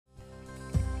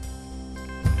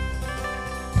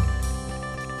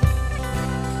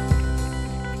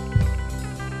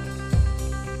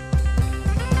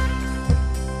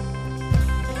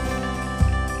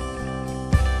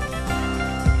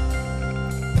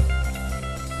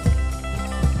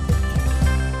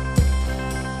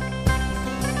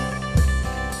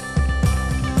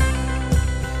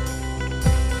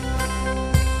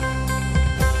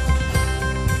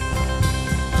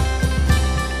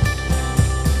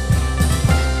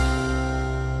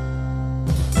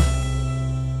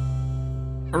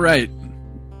right.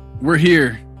 We're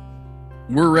here.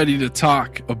 We're ready to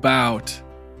talk about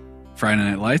Friday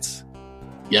Night Lights.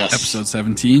 Yes. Episode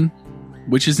 17,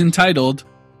 which is entitled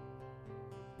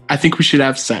I Think We Should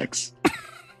Have Sex.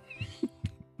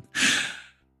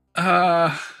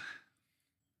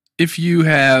 If you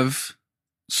have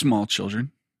small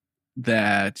children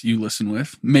that you listen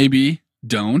with, maybe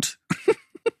don't.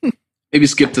 Maybe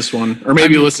skip this one, or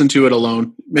maybe listen to it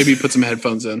alone. Maybe put some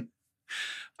headphones in.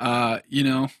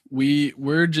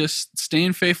 We're just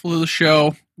staying faithful to the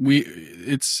show.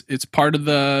 It's part of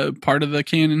the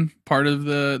canon, part of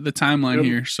the timeline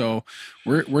here. So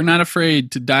we're not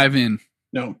afraid to dive in.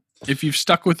 No. If you've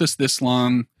stuck with us this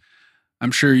long,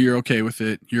 I'm sure you're okay with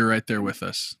it. You're right there with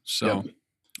us. So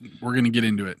we're going to get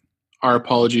into it. Our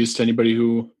apologies to anybody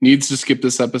who needs to skip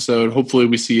this episode. Hopefully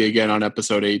we see you again on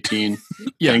episode 18.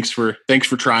 Yeah. Thanks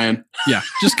for trying. Yeah.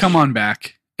 Just come on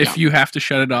back. If you have to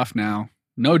shut it off now,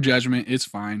 no judgment. It's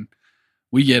fine.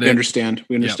 We get it. We understand.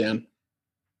 Yep.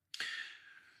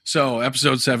 So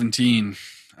episode 17,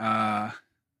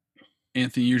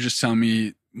 Anthony, you're just telling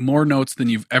me more notes than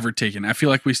you've ever taken. I feel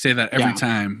like we say that every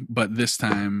time, but this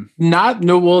time not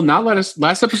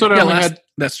last episode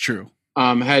that's true.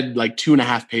 Had like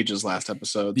 2.5 pages last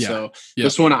episode. Yeah. So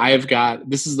this one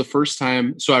this is the first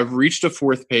time. So I've reached a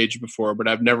 4th page before, but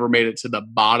I've never made it to the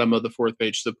bottom of the 4th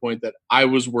page to the point that I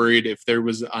was worried if there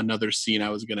was another scene, I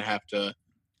was going to have to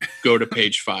go to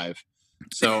page 5.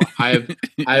 So I've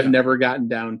never gotten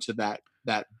down to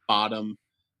that bottom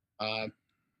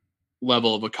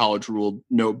level of a college ruled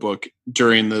notebook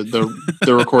during the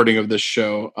recording of this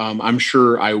show. I'm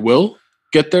sure I will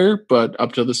get there, but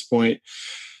up to this point,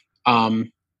 we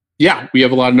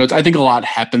have a lot of notes. I think a lot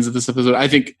happens in this episode. I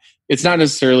think it's not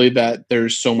necessarily that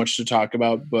there's so much to talk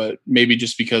about, but maybe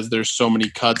just because there's so many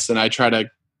cuts, and I try to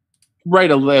write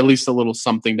at least a little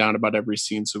something down about every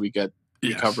scene so we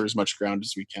cover as much ground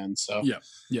as we can. So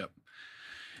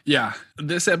yeah.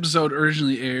 This episode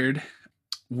originally aired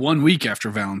 1 week after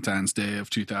Valentine's Day of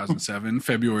 2007,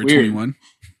 February 21.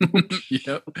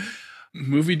 Yep.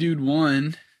 Movie Dude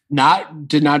 1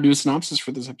 did not do a synopsis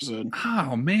for this episode.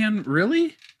 Oh man,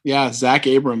 really? Yeah, Zach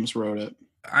Abrams wrote it.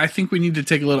 I think we need to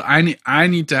take a little. I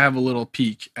need to have a little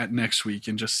peek at next week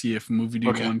and just see if Movie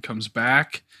Dude 1 comes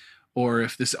back, or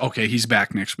if this. Okay, he's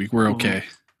back next week. We're okay.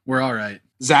 We're all right.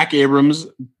 Zach Abrams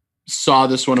saw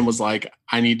this one and was like,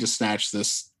 "I need to snatch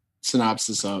this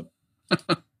synopsis up."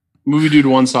 Movie Dude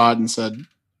 1 saw it and said,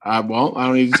 "Well, I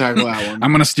don't need to tackle that one.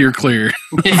 I'm going to steer clear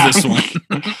of this one."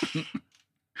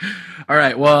 All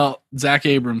right. Well, Zach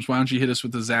Abrams, why don't you hit us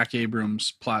with the Zach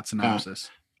Abrams plot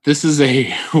synopsis? This is a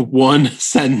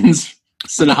 1-sentence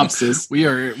synopsis. We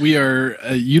are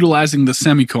utilizing the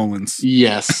semicolons.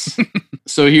 Yes.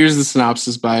 So here's the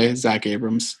synopsis by Zach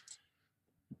Abrams.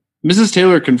 Mrs.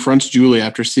 Taylor confronts Julie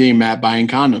after seeing Matt buying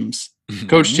condoms. Mm-hmm.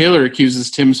 Coach Taylor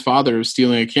accuses Tim's father of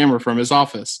stealing a camera from his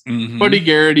office. Mm-hmm. Buddy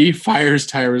Garrity fires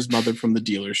Tyra's mother from the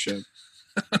dealership.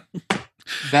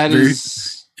 That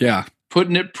is... Yeah.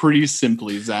 Putting it pretty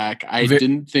simply, Zach. I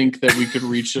didn't think that we could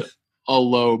reach a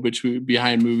low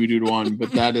behind Movie Dude 1,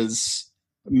 but that is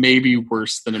maybe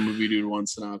worse than a Movie Dude 1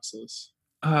 synopsis.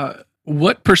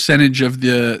 What percentage of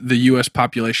the U.S.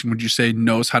 population would you say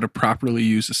knows how to properly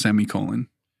use a semicolon?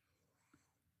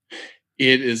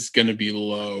 It is going to be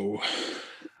low.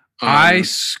 I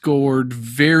scored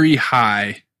very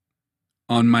high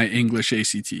on my English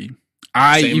ACT.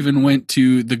 I even went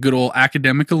to the good old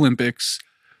academic Olympics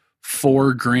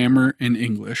for grammar and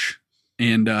English,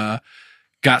 and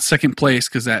got second place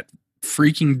because that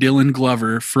freaking Dylan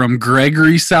Glover from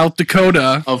Gregory, South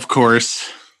Dakota, of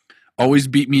course, always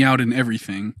beat me out in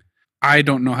everything. I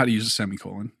don't know how to use a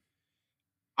semicolon.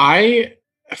 I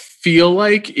feel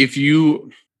like if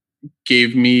you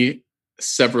gave me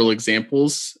several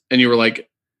examples and you were like,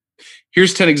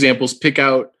 here's 10 examples, pick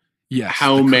out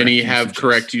how many have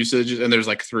correct usages, and there's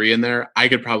like 3 in there, I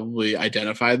could probably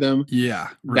identify them. Yeah.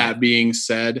 Right. That being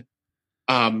said,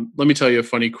 let me tell you a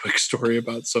funny quick story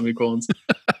about semicolons.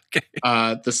 Okay.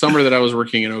 The summer that I was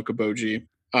working in Okoboji,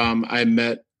 I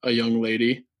met a young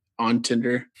lady on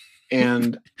Tinder,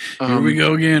 and here we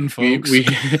go again, folks. We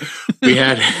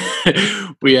had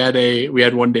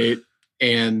one date,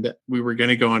 and we were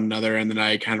gonna go on another, and then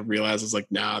I kind of realized I was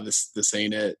like, nah, this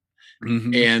ain't it.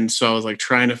 Mm-hmm. And so I was like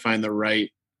trying to find the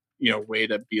right, way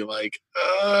to be like,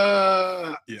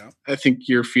 I think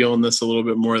you're feeling this a little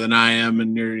bit more than I am,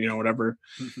 and you're, whatever.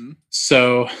 Mm-hmm.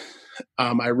 So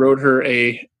I wrote her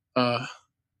a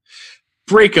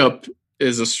breakup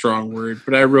is a strong word,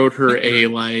 but I wrote her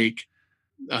a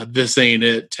this ain't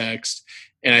it text,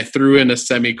 and I threw in a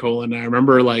semicolon. I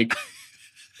remember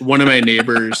one of my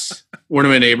neighbors one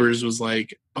of my neighbors was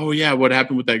like, "Oh yeah, what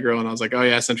happened with that girl?" And I was like, "Oh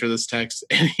yeah, I sent her this text,"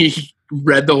 and he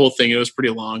read the whole thing. It was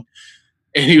pretty long,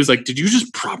 and he was like, "Did you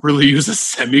just properly use a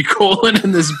semicolon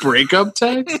in this breakup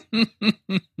text?"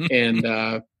 And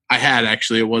I had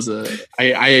actually. It was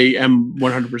I am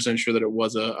 100% sure that it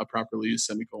was a properly used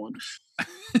semicolon.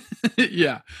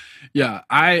 Yeah.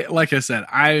 Like I said,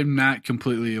 I'm not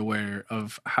completely aware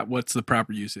of what's the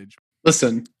proper usage.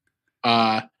 Listen,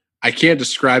 I can't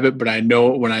describe it, but I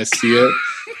know it when I see it.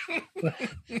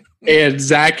 And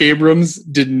Zach Abrams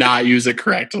did not use it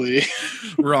correctly.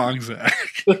 Wrong,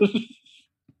 Zach.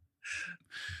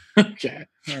 Okay.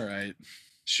 All right.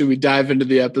 Should we dive into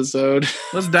the episode?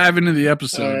 Let's dive into the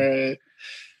episode. All right.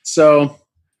 So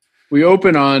we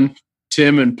open on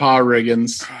Tim and Pa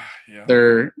Riggins. Yeah.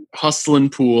 They're hustling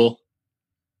pool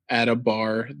at a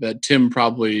bar that Tim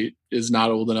probably is not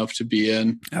old enough to be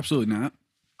in. Absolutely not.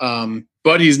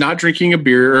 But he's not drinking a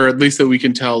beer, or at least that we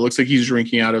can tell. It looks like he's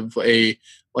drinking out of a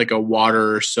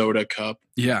water or soda cup.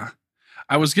 Yeah.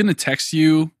 I was going to text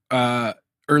you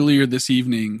earlier this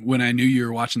evening when I knew you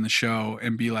were watching the show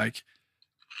and be like,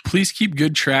 please keep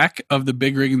good track of the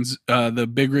Big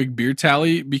Rig beer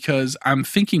tally, because I'm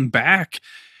thinking back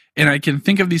and I can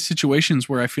think of these situations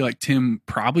where I feel like Tim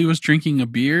probably was drinking a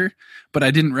beer, but I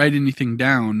didn't write anything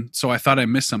down, so I thought I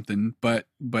missed something. But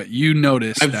you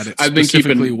noticed that it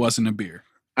specifically wasn't a beer.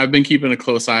 I've been keeping a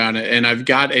close eye on it, and I've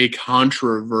got a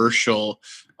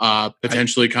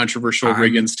potentially controversial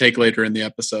Riggins take later in the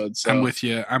episode. So. I'm with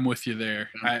you there.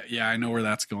 I know where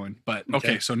that's going. But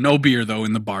okay, so no beer though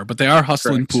in the bar, but they are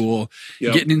hustling pool,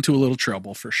 getting into a little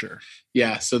trouble for sure.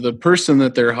 Yeah. So the person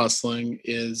that they're hustling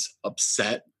is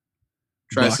upset.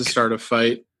 Tries to start a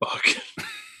fight. Buck.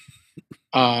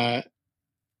 Tries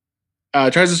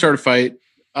to start a fight.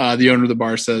 The owner of the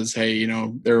bar says, "Hey,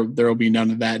 there will be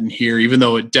none of that in here," even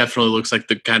though it definitely looks like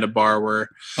the kind of bar where,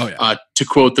 to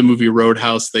quote the movie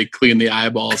Roadhouse, they clean the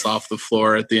eyeballs off the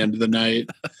floor at the end of the night.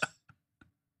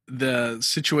 The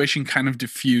situation kind of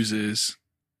diffuses.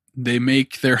 They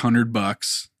make their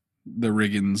 $100. The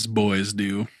Riggins boys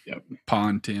do. Yep. Pa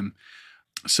and Tim.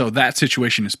 So that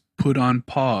situation is put on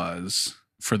pause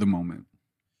for the moment.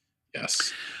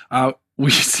 Yes. We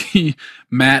see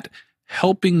Matt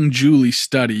helping Julie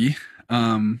study,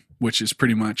 which is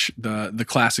pretty much the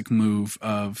classic move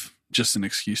of just an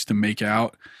excuse to make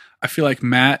out. I feel like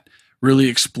Matt really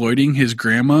exploiting his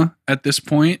grandma at this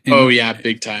point.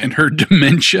 Big time. And her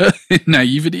dementia and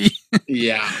naivety.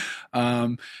 Yeah.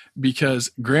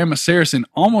 Because Grandma Saracen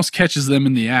almost catches them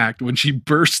in the act when she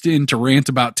bursts in to rant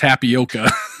about tapioca.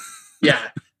 Yeah.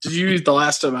 Did you use the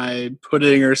last time I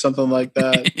pudding or something like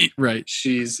that? Right.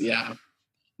 Yeah.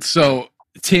 So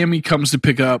Tammy comes to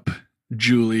pick up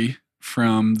Julie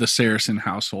from the Saracen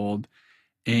household.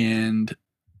 And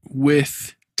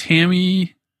with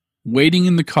Tammy waiting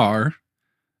in the car,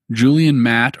 Julie and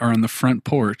Matt are on the front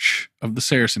porch of the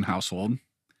Saracen household.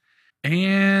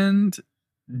 And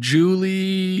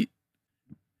Julie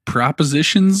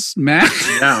propositions Matt.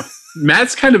 Yeah.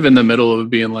 Matt's kind of in the middle of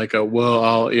being like,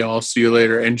 I'll see you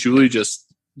later. And Julie just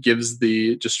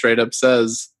straight up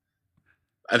says,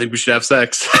 I think we should have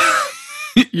sex.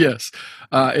 Yes.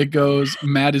 It goes,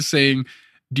 Matt is saying,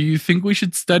 do you think we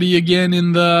should study again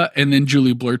and then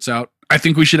Julie blurts out, I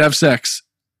think we should have sex.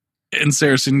 And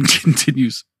Saracen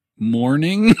continues,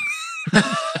 morning.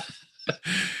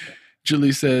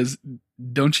 Julie says,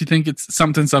 don't you think it's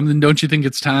something? Don't you think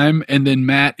it's time? And then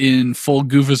Matt, in full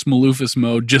Goofus Maloofus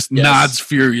mode, just nods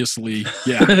furiously.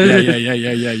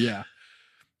 Yeah.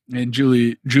 And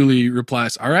Julie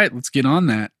replies, all right, let's get on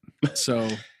that. So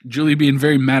Julie being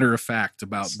very matter of fact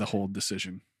about the whole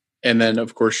decision. And then,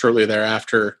 of course, shortly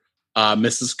thereafter,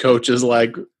 Mrs. Coach is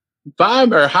like, bye,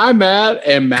 or hi, Matt.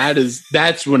 And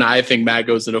that's when I think Matt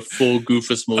goes into full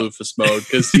Goofus Maloofus mode,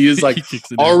 because he is like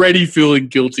already feeling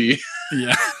guilty.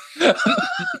 Yeah.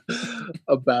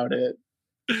 About it.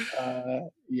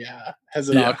 Has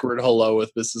an awkward hello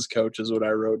with Mrs. Coach is what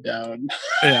I wrote down.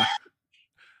 Yeah.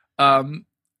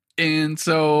 And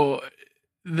so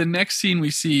the next scene we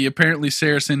see, apparently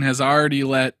Saracen has already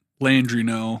let Landry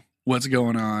know what's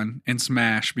going on in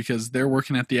Smash, because they're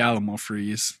working at the Alamo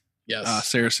Freeze. Yes.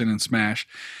 Saracen and Smash.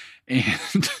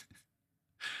 And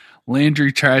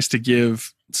Landry tries to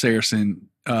give Saracen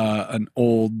an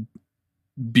old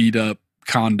beat up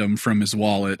condom from his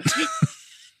wallet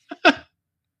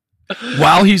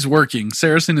while he's working.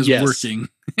 Saracen is working.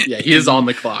 Yeah, he is on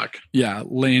the clock. Yeah,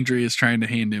 Landry is trying to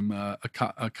hand him a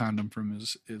condom from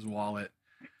his wallet.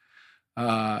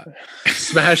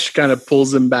 Smash kind of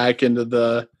pulls him back into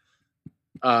the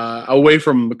away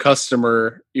from the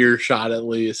customer earshot, at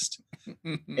least,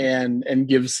 and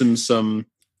gives him some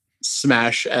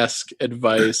Smash-esque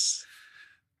advice.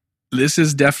 This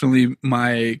is definitely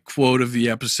my quote of the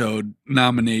episode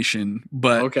nomination,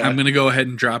 but okay. I'm going to go ahead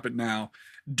and drop it now.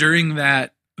 During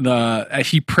that,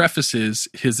 he prefaces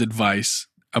his advice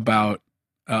about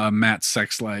Matt's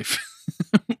sex life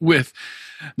with,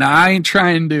 "Now, I ain't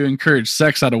trying to encourage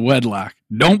sex out of wedlock.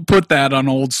 Don't put that on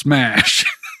old Smash."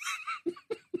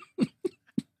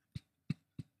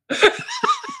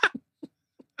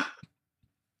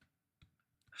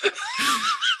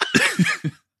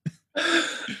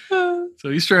 So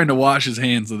he's trying to wash his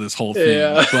hands of this whole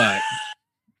thing, but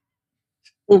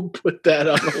we'll put that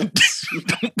on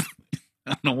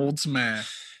old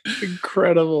Smash.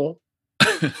 Incredible.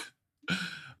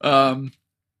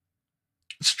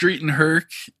 Street and Herc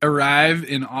arrive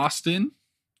in Austin,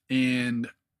 and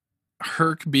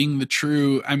Herc being the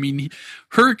true,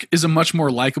 Herc is a much more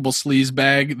likable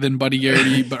sleazebag than Buddy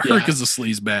Garrity, but Herc is a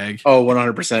sleazebag. Oh,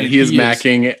 100%. He is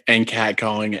macking and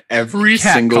catcalling every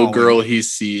single girl he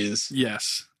sees.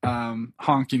 Yes.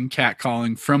 Honking,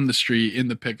 catcalling from the street in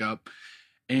the pickup.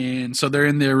 And so they're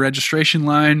in their registration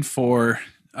line for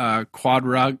quad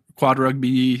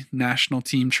rugby national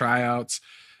team tryouts.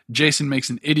 Jason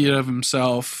makes an idiot of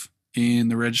himself in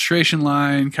the registration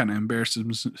line, kind of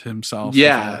embarrasses himself.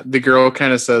 Yeah, the girl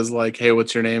kind of says like, "Hey,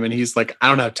 what's your name?" And he's like, "I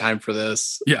don't have time for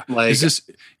this." Yeah, like, is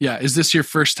this your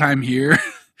first time here?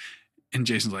 And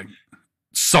Jason's like,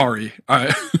 "Sorry,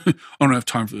 I don't have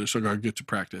time for this. I gotta get to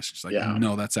practice." She's like,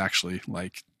 "No, that's actually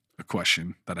like a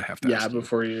question that I have to ask."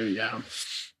 Before you.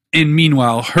 And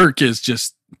meanwhile, Herc is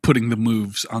just putting the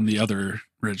moves on the other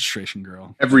registration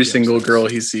girl. Every single girl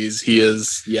he sees, he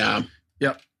is. Yeah.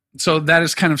 Yep. So that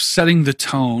is kind of setting the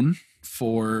tone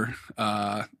for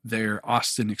their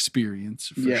Austin experience,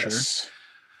 for sure.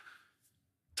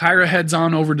 Tyra heads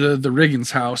on over to the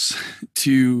Riggins house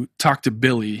to talk to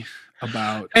Billy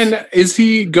about... And is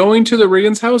he going to the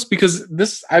Riggins house? Because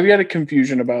I've got a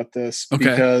confusion about this. Okay.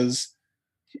 Because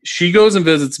she goes and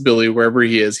visits Billy wherever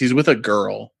he is. He's with a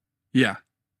girl. Yeah.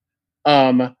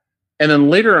 And then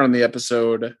later on in the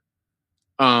episode,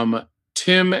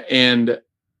 Tim and...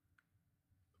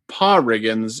 Paul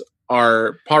Riggins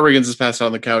is passed out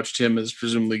on the couch. Tim is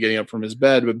presumably getting up from his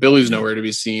bed, but Billy's nowhere to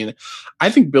be seen. I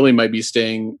think Billy might be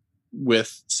staying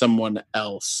with someone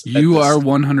else. You are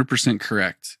 100%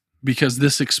 correct, because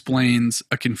this explains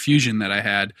a confusion that I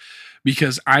had,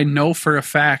 because I know for a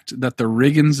fact that the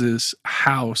Riggins'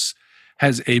 house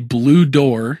has a blue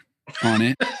door on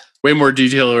it. Way more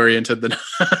detail oriented than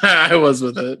I was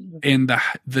with it. And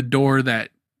the door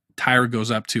that Tyra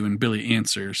goes up to and Billy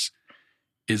answers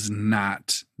is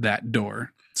not that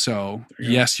door. So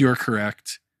yes, you're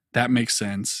correct. That makes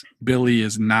sense. Billy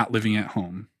is not living at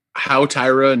home. How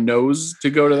Tyra knows to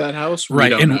go to that house, we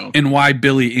right? Don't know. And why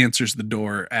Billy answers the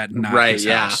door at not his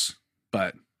house.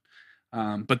 But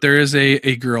there is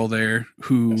a girl there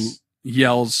who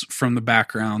yells from the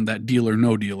background that Deal or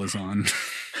No Deal is on.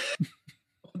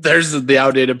 There's the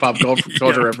outdated pop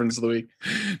culture reference of the week.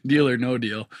 Deal or No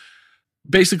Deal.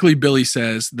 Basically, Billy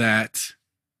says that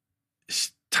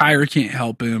Tyra can't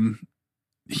help him.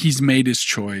 He's made his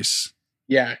choice.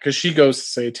 Yeah, because she goes to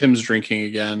say Tim's drinking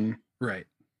again. Right.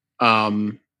 We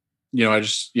got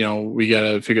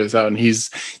to figure this out. And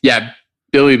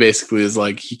Billy basically is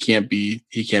like, he can't be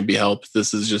helped.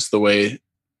 This is just the way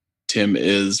Tim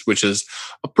is, which is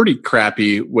a pretty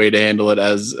crappy way to handle it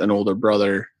as an older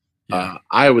brother. Yeah.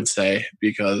 I would say,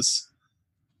 because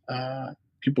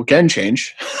people can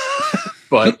change,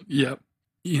 but yep.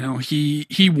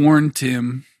 He warned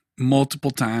Tim multiple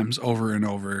times over and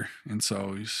over. And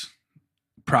so he's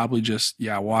probably just,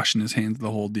 washing his hands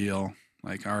the whole deal.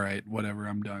 Like, all right, whatever,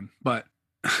 I'm done. But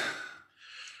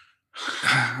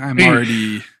I'm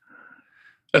already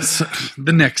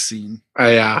the next scene.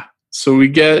 Yeah. So we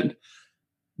get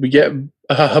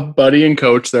Buddy and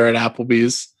Coach there at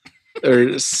Applebee's.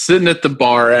 They're sitting at the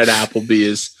bar at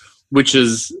Applebee's, which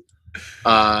is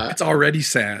it's already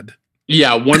sad.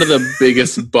 Yeah, one of the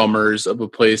biggest bummers of a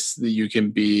place that you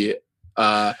can be.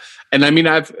 And I mean,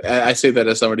 I say that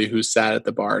as somebody who sat at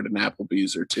the bar at an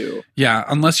Applebee's or two. Yeah,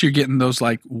 unless you're getting those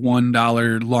like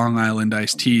 $1 Long Island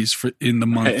iced teas in the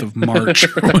month of March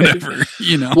or whatever,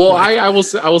 Well, I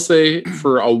will say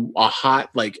for a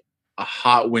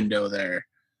hot window there,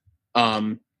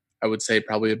 I would say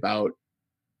probably about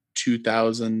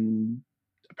 2000,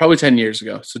 probably 10 years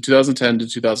ago. So 2010 to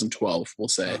 2012, we'll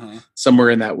say, somewhere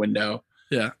in that window.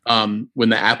 Yeah. When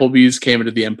the Applebee's came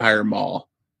into the Empire Mall.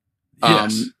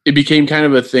 Yes. It became kind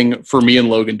of a thing for me and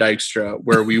Logan Dykstra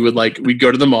where we would we'd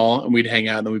go to the mall and we'd hang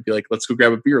out and then we'd be like, let's go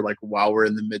grab a beer, while we're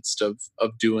in the midst of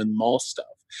doing mall stuff.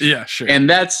 Yeah, sure. And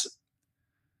that's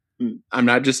I'm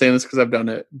not just saying this because I've done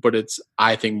it, but it's,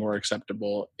 I think, more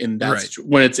acceptable in that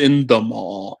when it's in the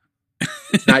mall.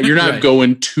 You're not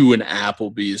going to an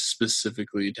Applebee's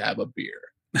specifically to have a beer.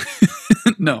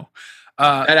 No.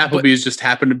 That Applebee's just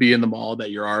happened to be in the mall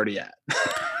that you're already at.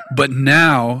 But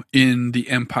now in the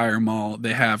Empire Mall,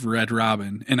 they have Red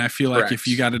Robin. And I feel like if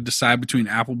you got to decide between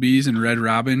Applebee's and Red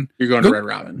Robin, you're going to Red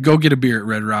Robin. Go get a beer at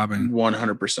Red Robin.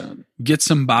 100%. Get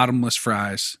some bottomless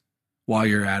fries while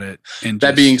you're at it. And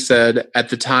that being said, at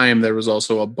the time, there was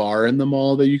also a bar in the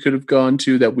mall that you could have gone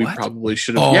to that we probably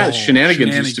should have. Yeah,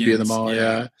 Shenanigans used to be in the mall.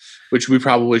 Yeah. Which we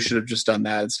probably should have just done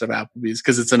that instead of Applebee's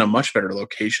because it's in a much better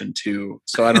location too.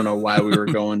 So I don't know why we were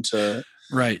going to.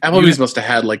 Right. Applebee's must have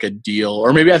had like a deal,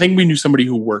 or maybe I think we knew somebody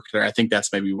who worked there. I think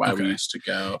that's maybe why we used to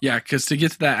go. Yeah, because to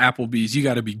get to that Applebee's, you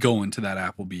got to be going to that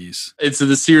Applebee's. It's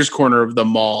the Sears corner of the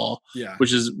mall, yeah,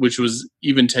 which was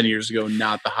even 10 years ago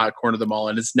not the hot corner of the mall,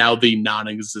 and it's now the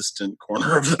non-existent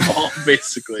corner of the mall,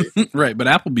 basically. Right, but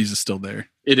Applebee's is still there.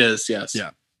 It is, yes.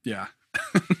 Yeah.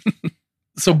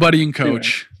 So Buddy and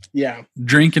Coach,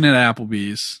 drinking at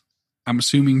Applebee's. I'm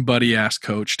assuming Buddy asked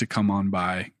Coach to come on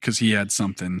by because he had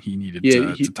something he needed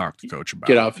to talk to Coach about.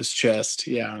 Get off his chest,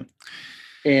 yeah.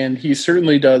 And he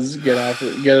certainly does get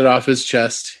it off his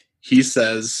chest. He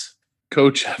says,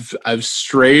 Coach, I've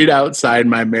strayed outside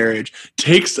my marriage.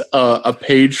 Takes a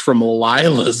page from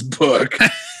Lila's book.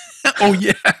 Oh,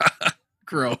 yeah.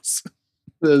 Gross.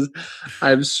 Says,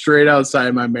 I've strayed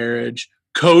outside my marriage.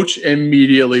 Coach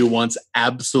immediately wants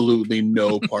absolutely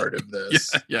no part of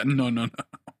this. No.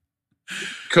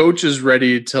 Coach is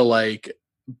ready to like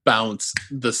bounce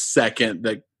the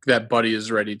second that Buddy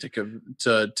is ready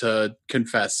to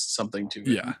confess something to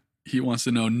him. Yeah. He wants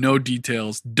to know no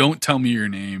details. Don't tell me your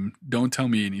name. Don't tell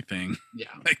me anything. Yeah.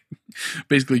 Like,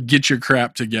 basically get your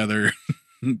crap together.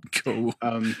 Go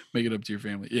make it up to your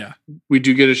family. Yeah. We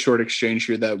do get a short exchange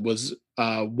here that was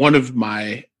one of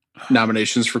my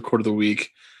nominations for Quote of the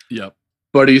Week. Yep.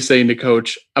 Buddy saying to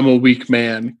Coach, I'm a weak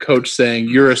man. Coach saying,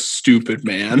 you're a stupid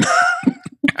man.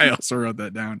 I also wrote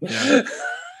that down.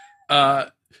 Yeah.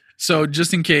 So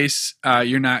just in case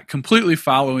you're not completely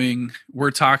following,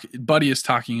 Buddy is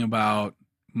talking about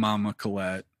Mama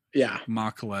Colette. Yeah.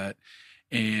 Ma Colette.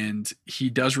 And he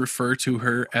does refer to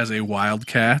her as a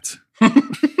wildcat.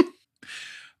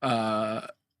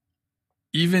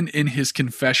 Even in his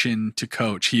confession to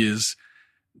Coach, he is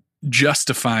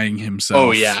justifying himself.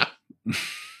 Oh, yeah.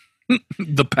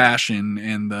 The passion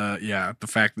and the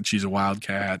fact that she's a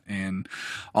wildcat and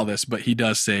all this, but he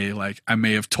does say like I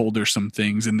may have told her some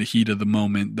things in the heat of the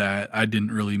moment that I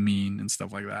didn't really mean and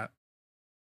stuff like that.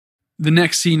 The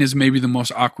next scene is maybe the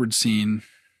most awkward scene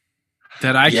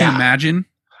that I can imagine.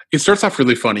 It starts off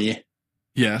really funny.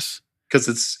 Yes.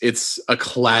 Because it's a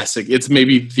classic. It's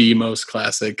maybe the most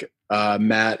classic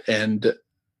Matt and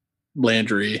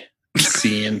Landry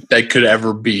scene that could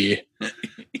ever be.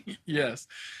 Yes.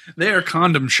 They are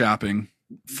condom shopping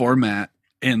for Matt,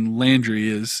 and Landry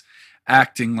is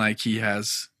acting like he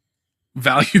has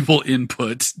valuable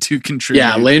input to contribute.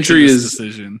 Yeah, Landry to this is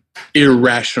decision.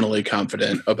 Irrationally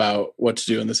confident about what to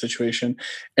do in the situation.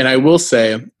 And I will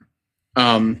say,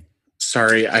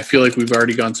 sorry, I feel like we've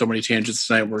already gone so many tangents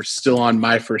tonight. We're still on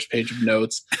my first page of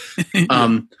notes.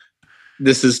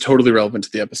 This is totally relevant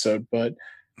to the episode, but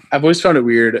I've always found it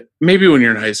weird. Maybe when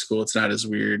you're in high school, it's not as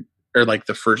weird, or like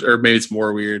the first, or maybe it's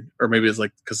more weird, or maybe it's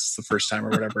like because it's the first time or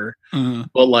whatever.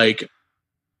 But like,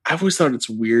 I've always thought it's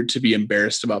weird to be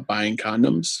embarrassed about buying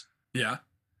condoms. Yeah,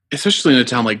 especially in a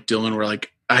town like Dillon, where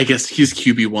like I guess he's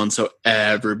QB1, so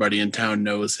everybody in town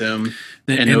knows him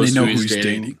and knows who he's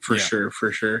dating. For sure.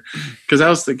 Because I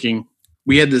was thinking,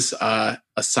 we had this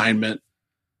assignment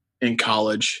in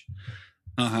college,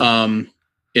 in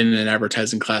an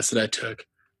advertising class that I took.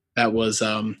 That was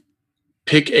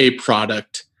pick a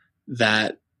product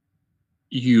that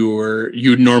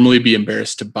you'd normally be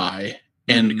embarrassed to buy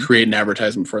and create an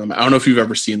advertisement for them. I don't know if you've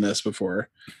ever seen this before.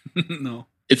 No.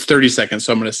 It's 30 seconds,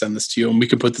 so I'm going to send this to you, and we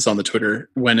can put this on the Twitter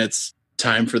when it's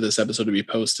time for this episode to be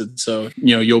posted. So,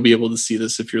 you'll be able to see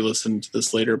this if you're listening to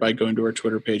this later by going to our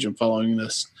Twitter page and following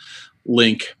this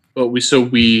link. But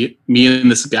me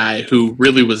and this guy who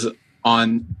really was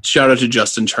on, shout out to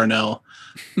Justin Charnell,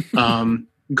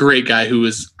 great guy who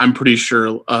is, I'm pretty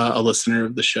sure, a listener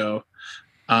of the show.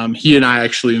 He and I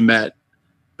actually met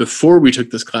before we took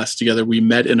this class together. We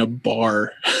met in a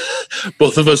bar,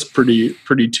 both of us pretty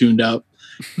tuned up.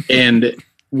 And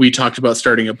we talked about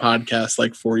starting a podcast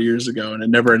like 4 years ago, and it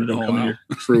never ended up coming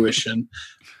to fruition.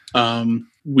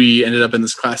 We ended up in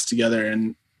this class together,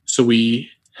 and so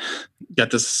we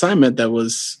got this assignment that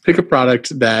was pick a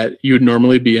product that you would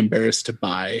normally be embarrassed to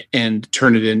buy and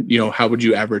turn it in, how would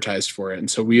you advertise for it? And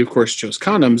so we, of course, chose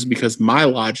condoms because my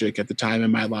logic at the time,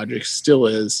 and my logic still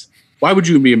is, why would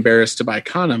you be embarrassed to buy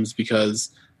condoms?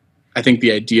 Because I think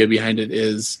the idea behind it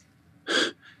is,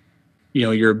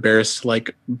 you're embarrassed to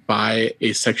like buy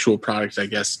a sexual product, I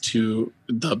guess, to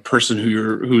the person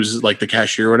who's like the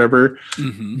cashier or whatever.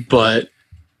 Mm-hmm. But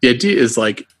the idea is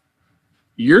like,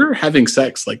 you're having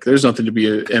sex. Like there's nothing to be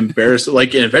embarrassed.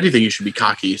 Like, and if anything, you should be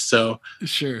cocky. So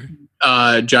sure.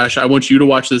 Josh, I want you to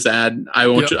watch this ad. I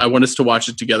want us to watch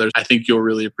it together. I think you'll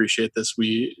really appreciate this.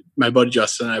 My buddy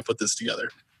Justin and I put this together.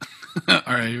 All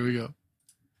right, here we go.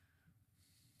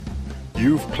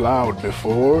 You've plowed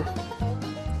before.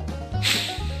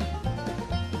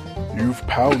 You've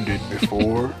pounded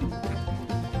before.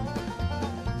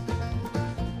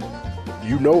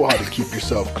 You know how to keep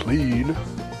yourself clean.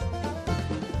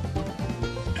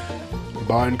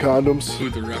 Buying condoms?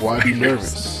 Why be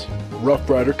nervous? Rough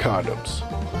Rider condoms.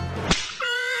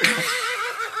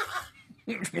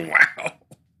 Wow.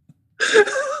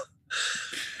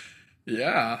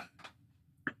 Yeah.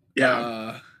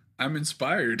 I'm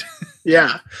inspired.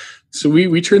 Yeah. So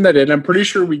we turned that in. I'm pretty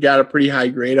sure we got a pretty high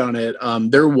grade on it.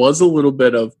 There was a little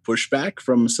bit of pushback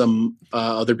from some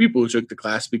other people who took the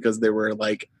class because they were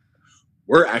like,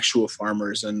 we're actual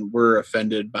farmers and we're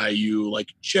offended by you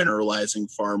like generalizing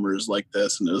farmers like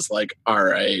this. And it was like, all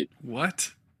right, what?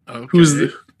 Okay.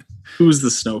 Who's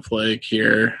the snowflake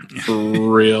here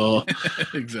for real?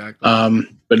 Exactly.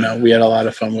 But no, we had a lot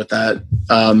of fun with that.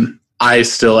 I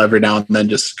still every now and then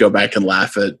just go back and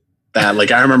laugh at that.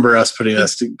 Like I remember us putting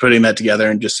that together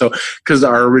and just because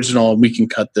our original, we can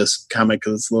cut this comic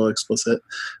because it's a little explicit,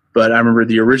 but I remember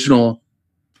the original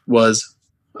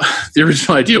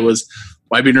idea was,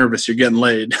 why be nervous? You're getting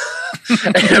laid.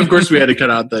 And of course we had to cut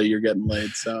out the you're getting laid.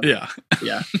 So yeah.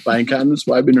 Buying condoms,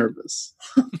 why be nervous?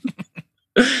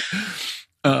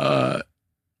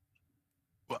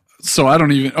 So I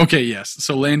don't even, okay. Yes.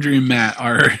 So Landry and Matt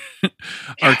are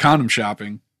condom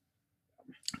shopping,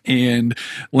 and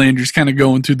Landry's kind of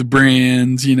going through the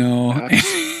brands, He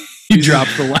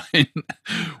drops the line.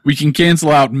 We can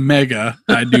cancel out Mega,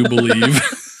 I do believe.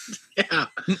 Yeah.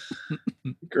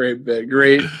 Great bit.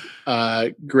 Great,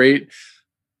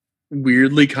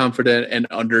 weirdly confident and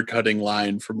undercutting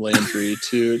line from Landry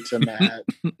to Matt.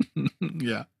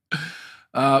 Yeah.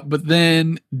 But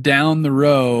then down the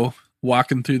row,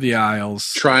 walking through the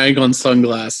aisles, trying on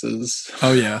sunglasses.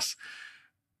 Oh yes,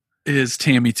 is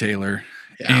Tammy Taylor.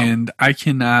 Yeah. And I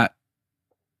cannot.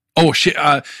 Oh shit!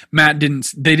 Matt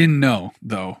didn't. They didn't know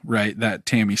though, right? That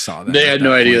Tammy saw that. They had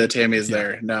no idea that Tammy is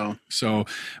there. No. So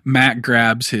Matt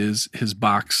grabs his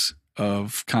box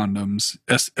of condoms,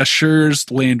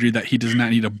 assures Landry that he does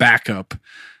not need a backup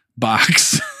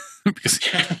box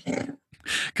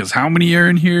because how many are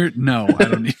in here? No, I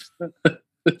don't need.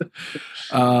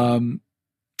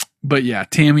 But yeah,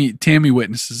 Tammy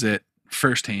witnesses it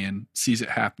firsthand, sees it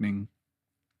happening.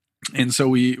 And so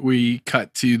we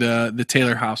cut to the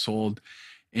Taylor household,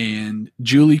 and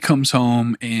Julie comes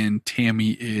home, and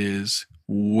Tammy is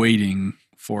waiting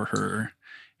for her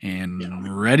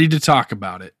and ready to talk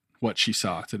about it, what she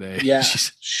saw today. Yeah,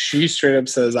 she straight up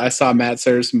says, I saw Matt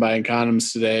Saracen buying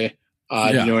condoms today.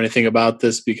 Do you know anything about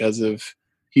this? Because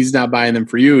he's not buying them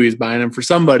for you, he's buying them for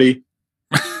somebody.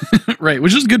 Right,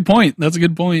 which is a good point. That's a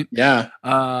good point. Yeah.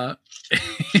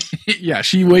 Yeah,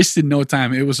 she wasted no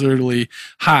time. It was literally,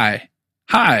 hi,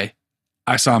 I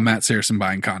saw Matt Saracen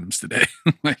buying condoms today.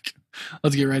 Like,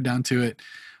 let's get right down to it.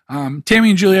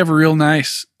 Tammy and Julie have a real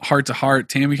nice heart-to-heart.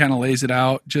 Tammy kind of lays it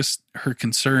out, just her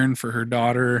concern for her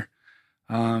daughter.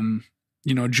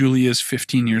 Julie is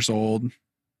 15 years old,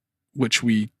 which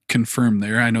we confirmed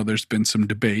there. I know there's been some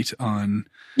debate on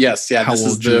this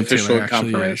is the official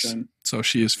confirmation. So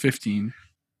she is 15.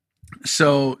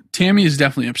 So Tammy is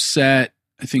definitely upset.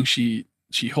 I think she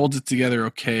holds it together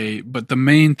okay, but the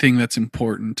main thing that's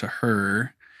important to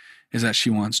her is that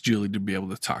she wants Julie to be able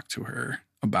to talk to her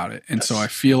about it. And so I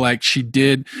feel like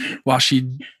while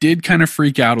she did kind of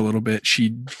freak out a little bit,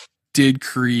 she did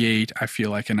create, I feel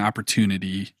like, an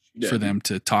opportunity for them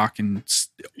to talk and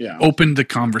open the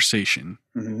conversation.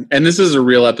 Mm-hmm. And this is a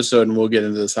real episode, and we'll get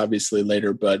into this obviously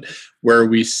later, but where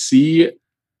we see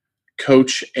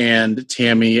Coach and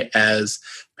Tammy as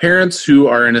parents who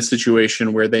are in a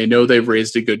situation where they know they've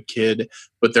raised a good kid,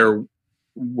 but they're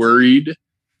worried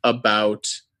about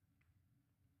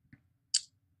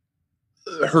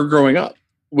her growing up,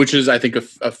 which is, I think,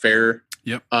 a fair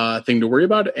thing to worry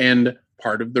about. And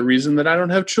part of the reason that I don't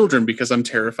have children, because I'm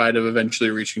terrified of eventually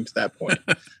reaching to that point.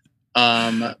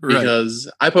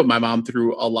 Because I put my mom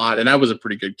through a lot, and I was a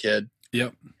pretty good kid.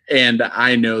 Yep. And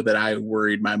I know that I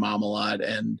worried my mom a lot,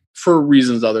 and for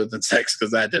reasons other than sex,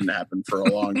 because that didn't happen for a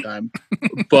long time.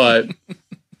 But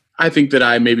I think that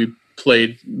I maybe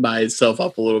played myself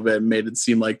up a little bit and made it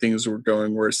seem like things were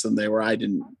going worse than they were. I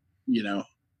didn't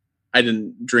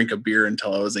drink a beer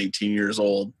until I was 18 years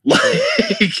old.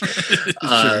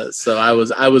 So I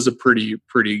was a pretty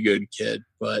good kid,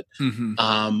 but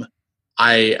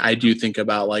I do think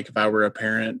about, like, if I were a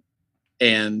parent,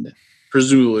 and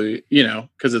presumably,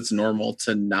 because it's normal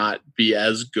to not be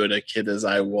as good a kid as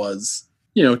I was,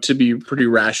 to be pretty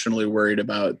rationally worried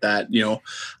about that.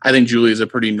 I think Julie is a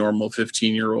pretty normal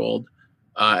 15-year-old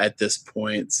at this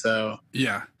point. So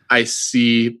yeah, I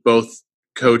see both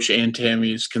Coach and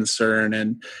Tammy's concern,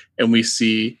 and we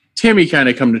see Tammy kind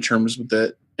of come to terms with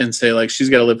it and say, like, she's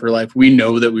got to live her life. We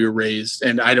know that we were raised,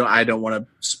 and I don't want to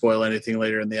spoil anything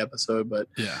later in the episode, but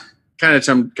yeah, kind of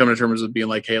come to terms with being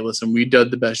like, hey, listen, we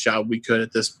did the best job we could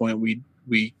at this point. We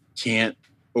can't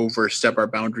overstep our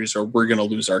boundaries, or we're going to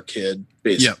lose our kid,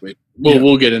 basically. Yep.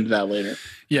 We'll get into that later.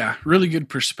 Yeah, really good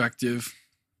perspective.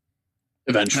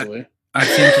 Eventually.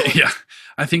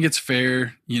 I think it's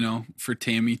fair, for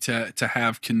Tammy to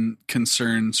have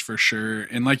concerns for sure.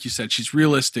 And like you said, she's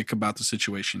realistic about the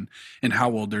situation and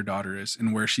how old their daughter is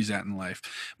and where she's at in life.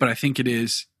 But I think it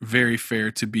is very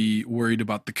fair to be worried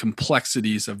about the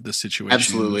complexities of the situation.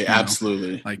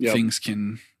 Absolutely. Like, things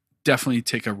can definitely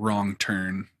take a wrong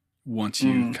turn once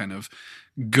you kind of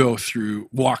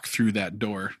walk through that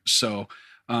door. So,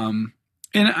 and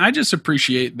I just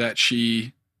appreciate that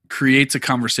she creates a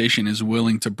conversation, is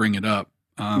willing to bring it up.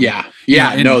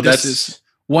 This is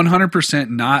 100%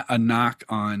 not a knock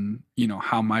on,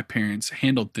 how my parents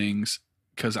handled things.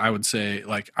 Cause I would say,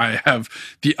 like, I have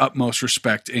the utmost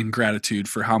respect and gratitude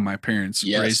for how my parents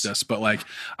raised us, but, like,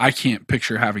 I can't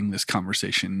picture having this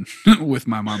conversation with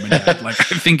my mom and dad. Like,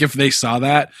 I think if they saw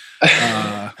that,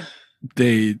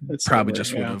 they probably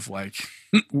just would have, like,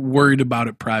 worried about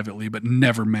it privately, but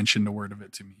never mentioned a word of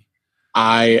it to me.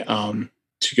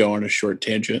 To go on a short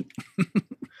tangent.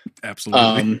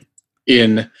 Absolutely.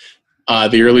 In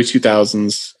the early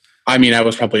 2000s, I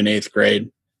was probably in 8th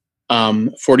grade.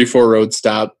 44 Road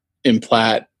Stop in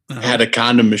Platt had a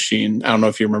condom machine. I don't know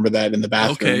if you remember that, in the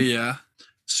bathroom. Okay, yeah.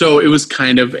 So it was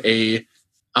kind of a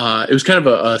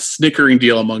snickering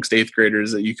deal amongst 8th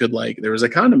graders that you could, like, there was a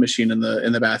condom machine in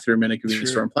the bathroom in a convenience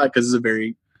store in Platt, because it's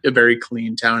a very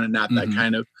clean town, and not that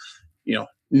kind of,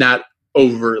 not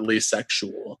overtly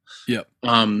sexual. Yep.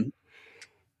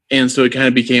 And so it kind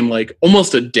of became like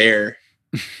almost a dare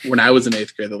when I was in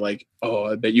 8th grade. They're like, oh,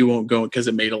 I bet you won't go, because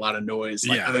it made a lot of noise.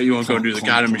 Like, I bet you won't go and do the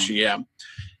condom machine. Yeah.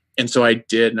 And so I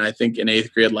did. And I think in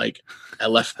 8th grade, like, I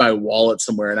left my wallet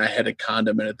somewhere and I had a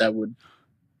condom in it that would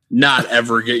not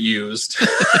ever get used.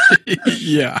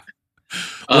 Yeah.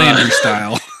 Landry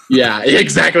style. Yeah,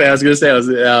 exactly. I was going to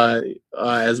say,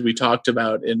 as we talked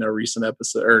about in a recent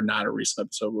episode, or not a recent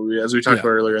episode, but as we talked about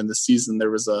earlier in the season,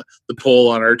 there was the poll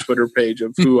on our Twitter page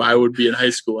of who I would be in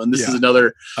high school, and this is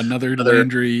another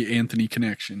Landry Anthony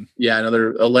connection. Yeah,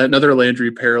 another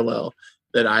Landry parallel,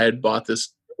 that I had bought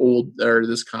this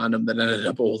condom that ended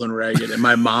up old and ragged, and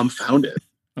my mom found it.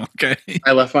 Okay,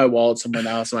 I left my wallet somewhere in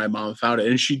the house, and my mom found it,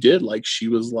 and she did. Like, she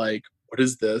was like, "What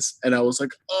is this?" And I was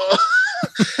like, "Oh,"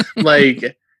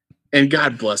 like. And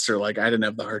God bless her. Like, I didn't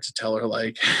have the heart to tell her,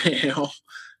 like,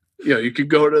 you could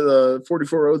go to the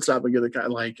 44 Road Stop and get a guy.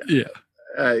 Like,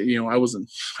 I wasn't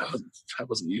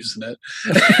using it.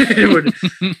 It would,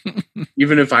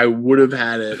 even if I would have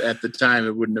had it at the time,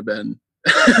 it wouldn't have been,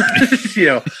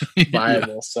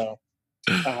 viable. So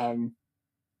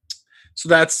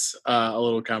that's a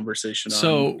little conversation.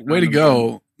 So way to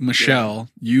go, Michelle.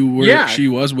 You were, she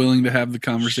was willing to have the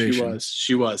conversation.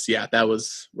 She was. Yeah. That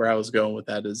was where I was going with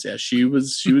that, is, she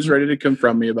was ready to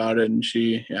confront me about it. And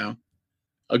she,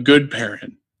 a good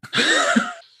parent.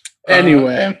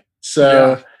 Anyway,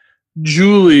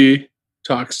 Julie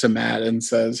talks to Matt and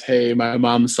says, "Hey, my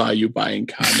mom saw you buying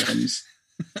condoms."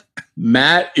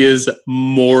 Matt is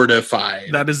mortified.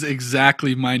 That is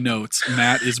exactly my notes.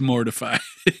 Matt is mortified.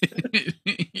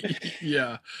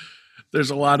 Yeah. There's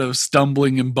a lot of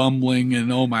stumbling and bumbling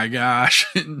and oh my gosh.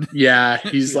 Yeah.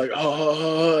 He's like,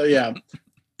 oh, yeah.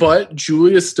 But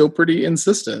Julie is still pretty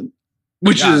insistent,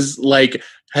 which is like,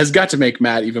 has got to make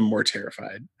Matt even more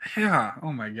terrified. Yeah.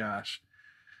 Oh my gosh.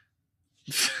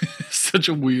 Such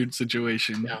a weird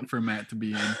situation for Matt to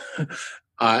be in.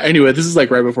 Anyway, this is like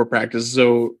right before practice.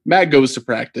 So Matt goes to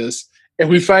practice and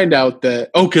we find out that,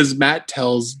 because Matt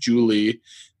tells Julie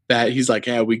that he's like,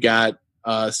 we got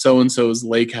so-and-so's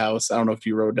lake house. I don't know if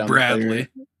you wrote down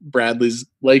Bradley's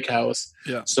lake house.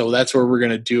 Yeah. So that's where we're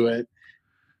going to do it.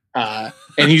 And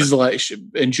he's like,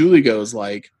 and Julie goes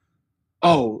like,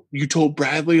 oh, you told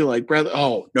Bradley? Like, Bradley?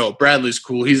 Oh, no, Bradley's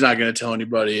cool. He's not going to tell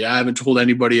anybody. I haven't told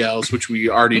anybody else, which we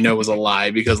already know is a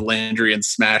lie because Landry and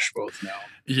Smash both know.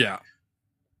 Yeah.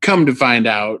 Come to find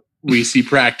out, we see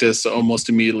practice almost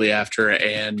immediately after,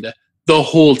 and the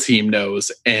whole team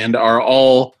knows and are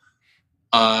all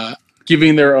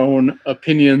giving their own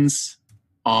opinions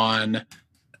on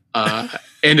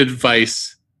and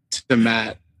advice to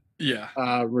Matt. Yeah.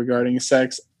 Regarding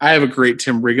sex. I have a great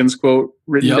Tim Riggins quote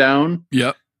written down.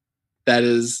 Yep. That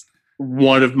is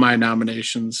one of my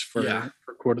nominations for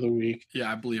quote of the week.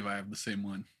 Yeah, I believe I have the same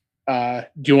one.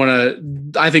 Do you want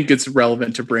to? I think it's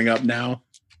relevant to bring up now.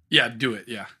 Yeah, do it.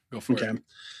 Yeah, go for it.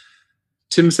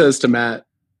 Tim says to Matt,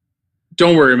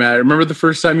 "Don't worry, Matt. Remember the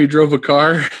first time you drove a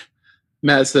car?"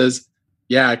 Matt says,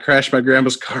 "Yeah, I crashed my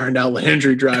grandma's car and now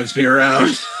Landry drives me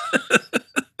around."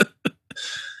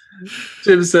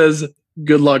 Tim says,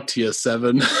 "Good luck to you,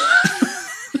 7."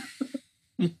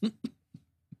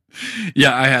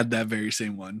 Yeah, I had that very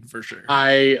same one for sure.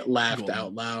 I laughed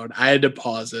out loud. I had to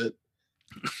pause it.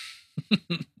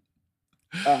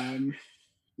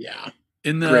 Yeah.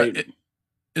 In the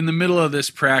middle of this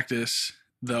practice,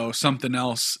 though, something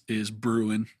else is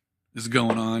going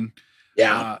on.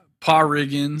 Yeah. Pa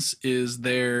Riggins is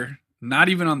there, not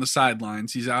even on the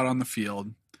sidelines. He's out on the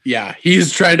field. Yeah,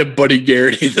 he's trying to Buddy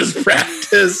Garrity this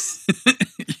practice.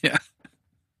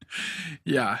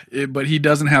 Yeah, but he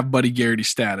doesn't have Buddy Garrity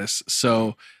status.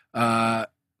 So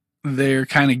they're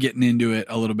kind of getting into it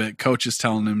a little bit. Coach is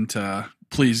telling him to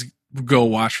please go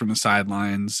watch from the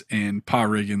sidelines, and Pa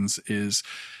Riggins is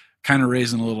kind of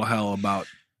raising a little hell about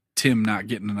Tim not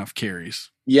getting enough carries.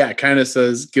 Yeah, kind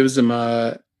of gives him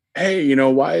a, hey,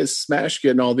 why is Smash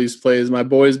getting all these plays? My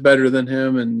boy's better than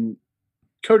him. And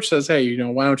Coach says, hey,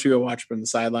 why don't you go watch from the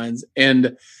sidelines?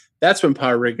 And that's when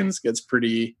Pa Riggins gets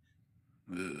pretty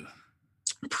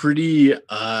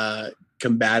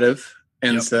combative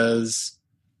and says,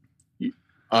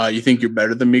 you think you're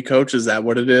better than me, Coach? Is that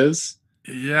what it is?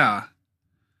 Yeah.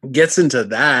 Gets into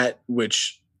that,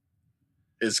 which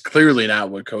is clearly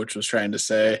not what Coach was trying to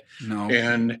say. No.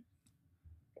 And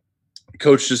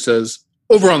Coach just says,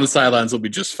 over on the sidelines will be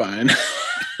just fine.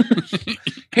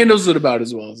 Handles it about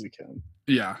as well as he can.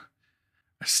 Yeah.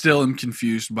 I still am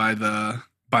confused by the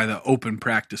open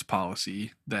practice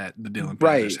policy that the Dillon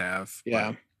Panthers have.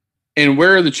 Yeah. And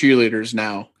where are the cheerleaders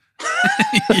now?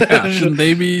 Yeah. Shouldn't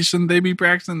they be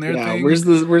practicing their thing? Where's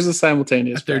the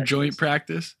simultaneous at their joint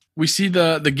practice? We see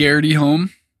the Garrity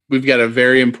home. We've got a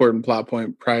very important plot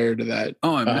point prior to that.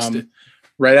 Oh, I missed it.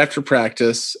 Right after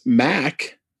practice,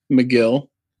 Mac McGill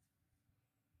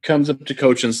comes up to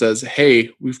Coach and says, hey,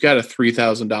 we've got a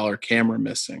 $3,000 camera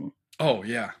missing. Oh,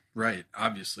 yeah. Right.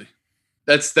 Obviously.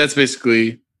 That's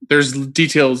basically, there's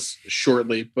details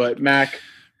shortly, but Mac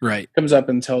comes up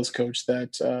and tells Coach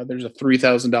that there's a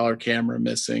 $3,000 camera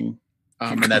missing.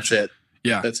 And that's it.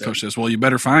 Yeah. That's Coach says, well, you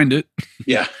better find it.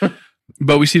 Yeah.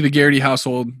 But we see the Garrity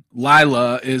household.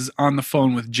 Lila is on the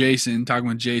phone with Jason, talking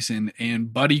with Jason,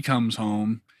 and Buddy comes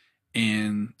home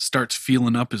and starts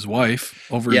feeling up his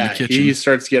wife over in the kitchen. He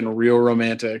starts getting real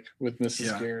romantic with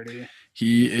Mrs. Garrity.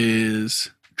 He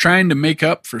is trying to make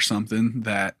up for something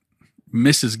that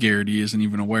Mrs. Garrity isn't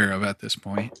even aware of at this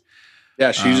point.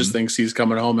 Yeah, she just thinks he's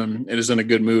coming home and is in a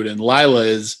good mood. And Lila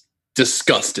is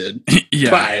disgusted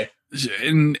by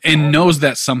and knows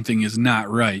that something is not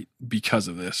right because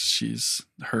of this. She's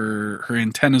her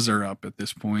antennas are up at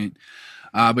this point.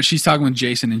 But she's talking with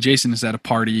Jason, and Jason is at a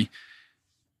party.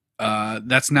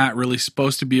 That's not really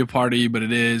supposed to be a party, but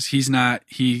it is. He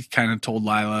kind of told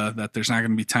Lila that there's not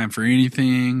going to be time for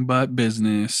anything but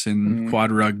business and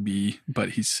quad rugby. But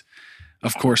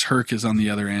of course, Herc is on the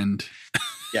other end.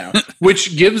 Yeah.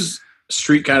 Which gives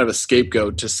Street kind of a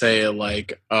scapegoat to say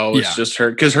like, oh, it's just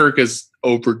Herc, because Herc is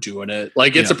overdoing it.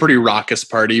 Like it's a pretty raucous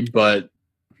party, but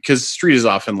because Street is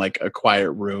often like a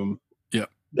quiet room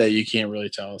that you can't really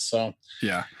tell. So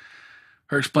yeah,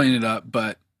 Herc's playing it up,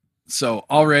 but so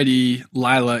already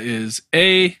Lila is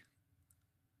A,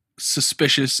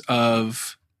 suspicious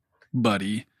of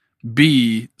Buddy,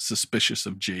 B, suspicious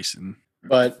of Jason.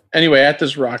 But anyway, at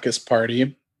this raucous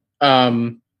party,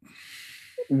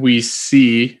 we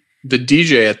see the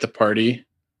DJ at the party.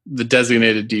 The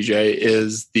designated DJ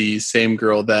is the same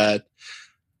girl that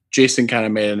Jason kind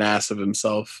of made an ass of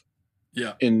himself.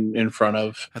 Yeah, in front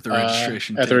of at the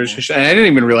registration. At the registration, and I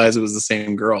didn't even realize it was the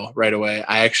same girl right away.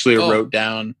 I actually wrote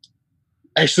down.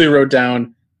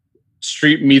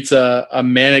 Street meets a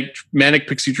manic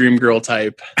pixie dream girl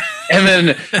type And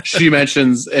then she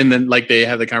mentions, and then like they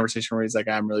have the conversation where he's like,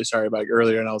 I'm really sorry about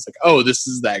earlier. And I was like, oh, this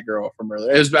is that girl from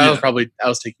earlier. I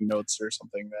was taking notes or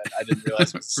something that I didn't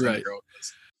realize was the same girl.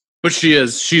 But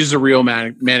she's a real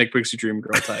manic pixie dream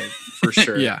girl type for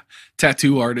sure. Yeah.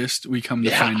 Tattoo artist. We come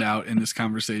to find out in this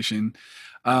conversation.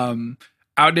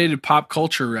 Outdated pop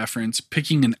culture reference,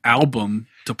 picking an album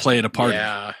to play at a party.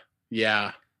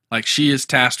 Yeah. Like she is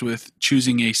tasked with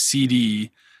choosing a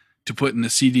CD to put in the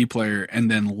CD player and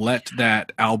then let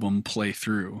that album play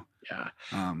through. Yeah.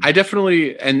 I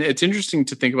definitely, and it's interesting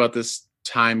to think about this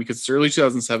time because it's early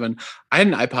 2007. I had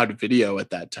an iPod video at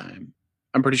that time.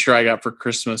 I'm pretty sure I got for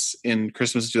Christmas in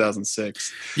Christmas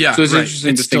 2006. Yeah. So it's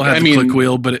interesting to still think. Had the click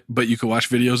wheel, but you could watch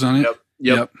videos on it.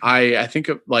 Yep. I think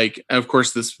of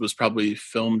course this was probably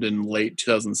filmed in late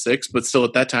 2006, but still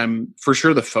at that time, for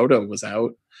sure the photo was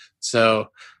out. So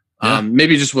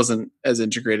maybe it just wasn't as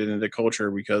integrated into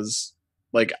culture because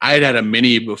like I had a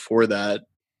mini before that,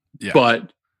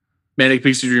 but Manic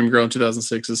Pixie Dream Girl in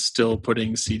 2006 is still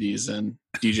putting CDs and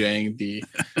DJing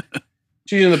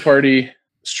she's in the party.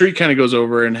 Street kind of goes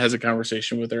over and has a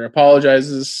conversation with her,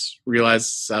 apologizes,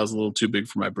 realizes I was a little too big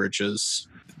for my britches.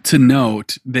 To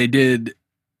note, they did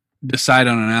decide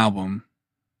on an album,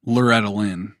 Loretta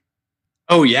Lynn.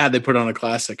 Oh yeah, they put on a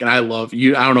classic, and I love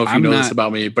you. I don't know if you know this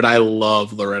about me, but I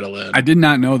love Loretta Lynn. I did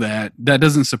not know that. That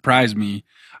doesn't surprise me.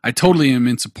 I totally am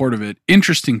in support of it.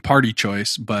 Interesting party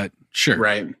choice, but sure,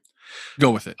 right?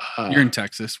 Go with it. You're in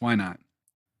Texas. Why not?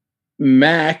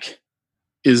 Mac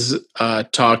is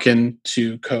talking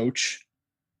to Coach.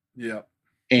 Yeah,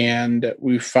 and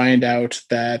we find out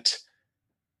that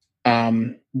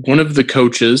one of the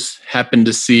coaches happened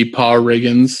to see Paul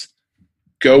Riggins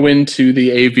go into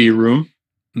the AV room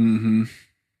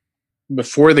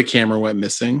before the camera went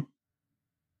missing,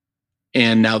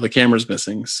 and now the camera's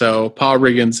missing. So Paul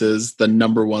Riggins is the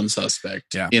number one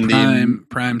suspect in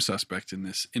prime suspect in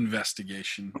this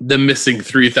investigation. The missing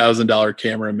 $3,000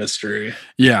 camera mystery.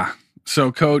 Yeah.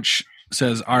 So Coach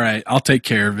says, "All right, I'll take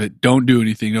care of it. Don't do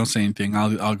anything. Don't say anything.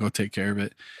 I'll go take care of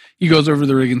it." He goes over to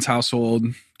the Riggins household,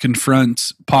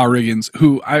 confronts Paul Riggins,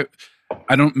 who I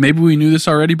don't. Maybe we knew this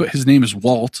already, but his name is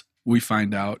Walt. We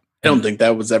find out. I don't think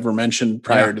that was ever mentioned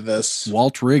prior to this.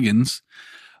 Walt Riggins.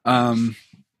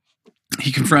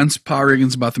 He confronts Pa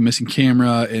Riggins about the missing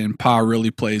camera, and Pa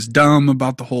really plays dumb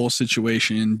about the whole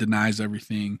situation, denies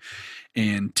everything.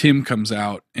 And Tim comes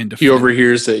out and he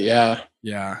overhears it.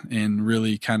 Yeah, and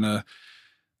really kind of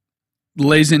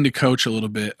lays into Coach a little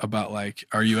bit about like,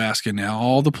 are you asking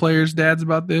all the players' dads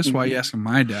about this? Why are you asking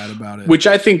my dad about it? Which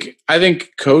I think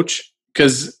Coach,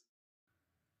 because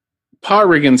Pa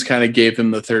Riggins kind of gave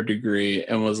him the third degree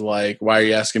and was like, why are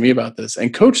you asking me about this?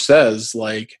 And Coach says,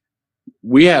 like,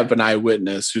 we have an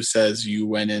eyewitness who says you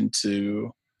went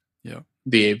into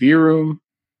the AV room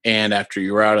and after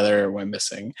you were out of there, it went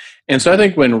missing. And so I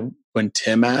think when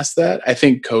Tim asked that, I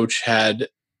think Coach had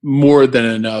more than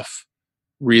enough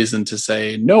reason to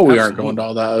say, no, we aren't going to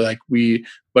all that.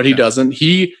 But he doesn't.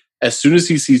 He, as soon as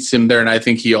he sees Tim there, and I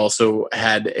think he also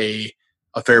had a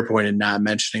fair point in not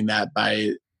mentioning that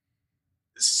by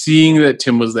seeing that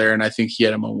Tim was there. And I think he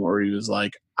had a moment where he was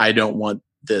like, I don't want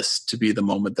this to be the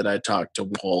moment that I talk to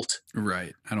Walt.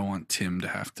 Right. I don't want Tim to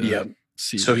have to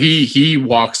see. So he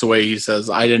walks away. He says,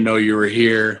 I didn't know you were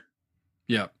here.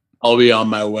 Yep. I'll be on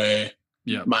my way.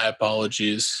 Yep. My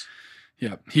apologies.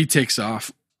 Yep. He takes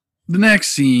off. The next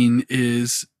scene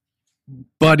is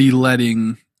Buddy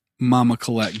letting Mama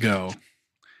Colette go.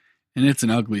 And it's an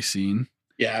ugly scene.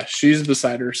 Yeah, she's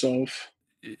beside herself.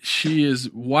 She is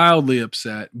wildly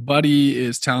upset. Buddy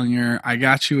is telling her, I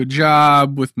got you a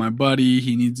job with my buddy.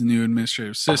 He needs a new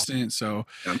administrative assistant. So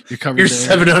you're covered. Here's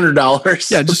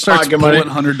 $700. Yeah, just starts pulling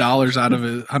 $100 out of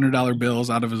his $100 bills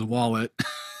out of his wallet.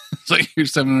 It's like,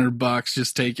 here's $700.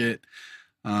 Just take it.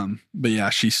 But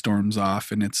yeah, she storms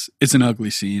off, and it's an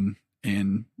ugly scene,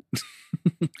 and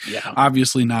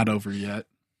obviously not over yet.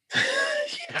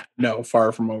 No,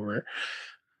 far from over.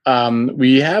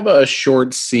 We have a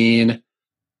short scene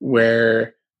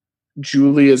where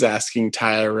Julie is asking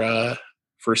Tyra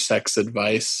for sex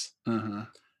advice.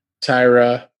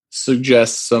 Tyra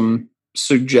suggests some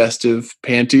suggestive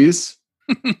panties.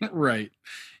 Right.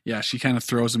 Yeah, she kind of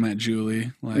throws them at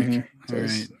Julie. Like, all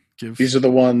right, these are the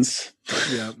ones.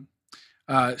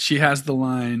 Yeah. She has the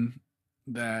line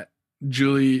that,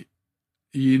 Julie,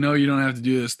 you know you don't have to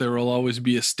do this. There will always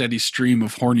be a steady stream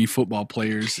of horny football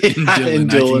players in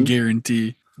Dylan. I can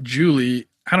guarantee. Julie,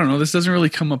 I don't know, this doesn't really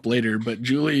come up later, but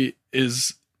Julie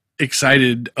is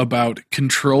excited about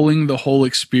controlling the whole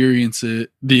experience,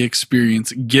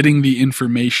 getting the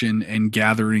information and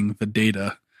gathering the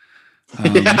data.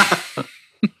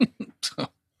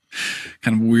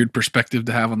 Kind of weird perspective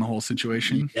to have on the whole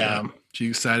situation. Yeah. She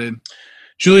excited.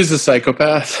 Julie's a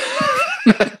psychopath.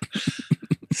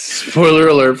 Spoiler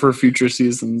alert for future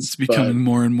seasons. It's becoming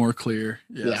more and more clear.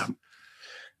 Yes.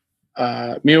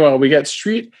 Yeah. Meanwhile, we got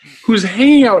Street, who's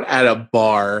hanging out at a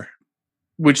bar,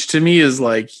 which to me is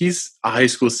like, he's a high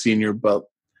school senior, but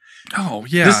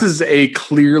this is a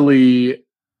clearly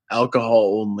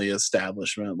alcohol only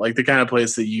establishment, like the kind of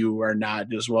place that you are not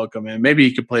just welcome in. Maybe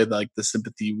you could play like the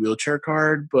sympathy wheelchair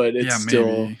card, but it's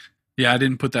still. Maybe. Yeah, I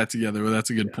didn't put that together, but that's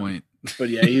a good point. But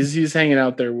yeah, he's hanging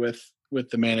out there with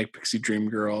the Manic Pixie Dream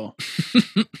Girl.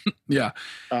 Yeah.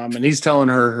 And he's telling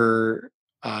her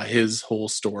his whole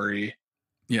story.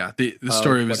 Yeah, the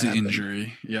story of his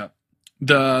injury. Yeah.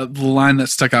 The line that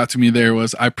stuck out to me there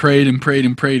was, I prayed and prayed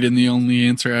and prayed, and the only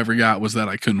answer I ever got was that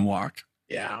I couldn't walk.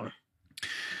 Yeah.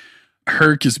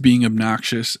 Herc is being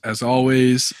obnoxious as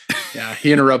always. Yeah,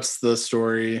 he interrupts the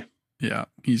story. Yeah,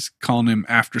 he's calling him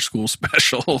after school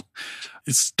special.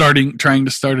 It's trying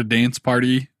to start a dance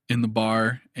party in the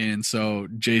bar, and so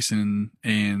Jason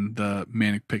and the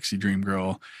Manic Pixie Dream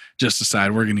Girl just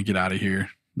decide, we're going to get out of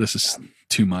here. This is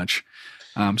too much.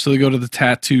 So they go to the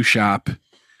tattoo shop,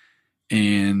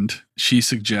 and she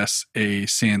suggests a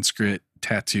Sanskrit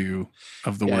tattoo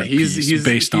of the word peace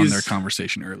based on their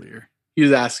conversation earlier.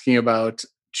 He's asking about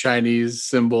Chinese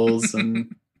symbols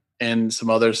and some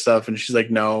other stuff, and she's like,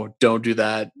 no, don't do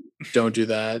that. Don't do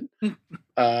that. And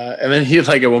then he,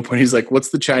 like, at one point he's like, what's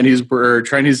the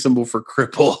Chinese symbol for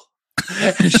cripple?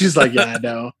 And she's like, yeah, I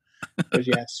know. But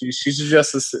yeah, she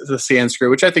suggests the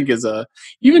Sanskrit, which I think is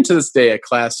even to this day, a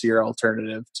classier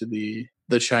alternative to the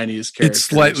Chinese characters. It's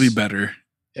slightly better.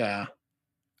 Yeah.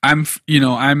 I'm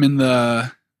in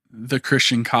the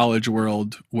Christian college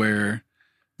world where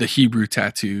the Hebrew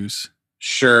tattoos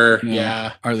are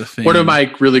the thing. One of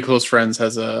my really close friends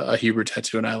has a Hebrew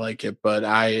tattoo, and I like it, but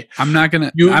I'm not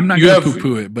gonna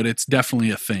poo-poo it, but it's definitely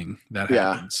a thing that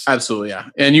happens. Absolutely, yeah.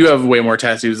 And you have way more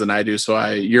tattoos than I do, so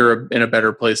you're in a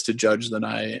better place to judge than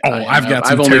I. I've got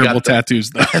some terrible tattoos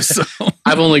though. So.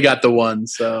 I've only got the one,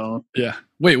 so yeah.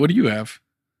 Wait, what do you have?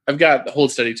 I've got the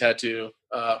Hold Steady tattoo,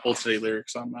 Hold Steady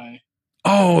lyrics on my.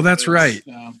 Oh, that's right.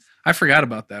 I forgot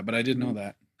about that, but I did know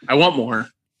that. I want more.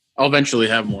 I'll eventually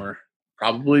have more,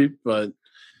 probably, but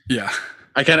yeah,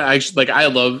 I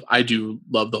do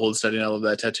love the Hold Steady and I love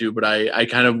that tattoo, but I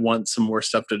kind of want some more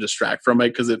stuff to distract from it,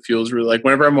 because it feels really like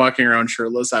whenever I'm walking around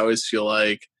shirtless, I always feel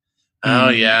like, oh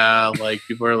yeah, like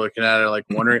people are looking at it, like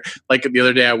wondering. Like the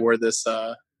other day, I wore this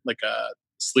like a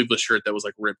sleeveless shirt that was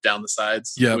like ripped down the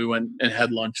sides. Yeah, we went and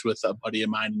had lunch with a buddy of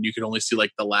mine, and you could only see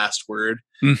like the last word,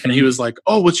 and he was like,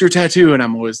 "Oh, what's your tattoo?" And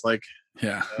I'm always like,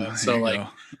 yeah. So like,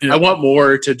 I want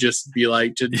more to just be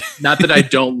like, not that I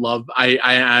don't love.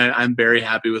 I'm very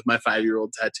happy with my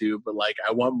 5-year-old tattoo, but like,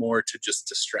 I want more to just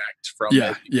distract from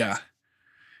it. Yeah.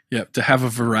 To have a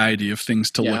variety of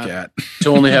things to look at. To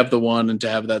only have the one, and to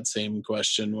have that same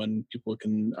question when people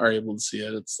are able to see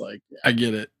it. It's like, I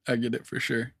get it for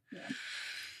sure. Yeah.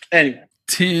 Anyway,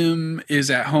 Tim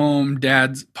is at home.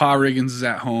 Pa Riggins is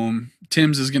at home.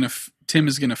 Tim is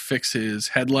gonna fix his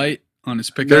headlight on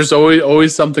his pickup. There's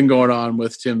always something going on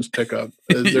with Tim's pickup.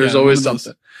 There's always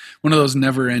something. One of those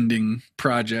never-ending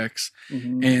projects.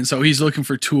 Mm-hmm. And so he's looking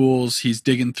for tools. He's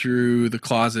digging through the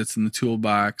closets in the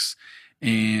toolbox,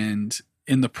 and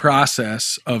in the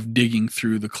process of digging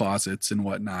through the closets and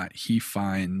whatnot, he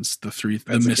finds the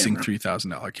missing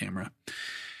 $3,000 camera.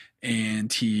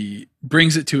 And he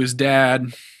brings it to his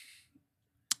dad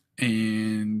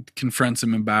and confronts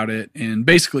him about it, and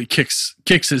basically kicks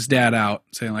his dad out,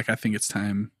 saying like, I think it's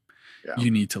time you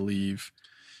need to leave.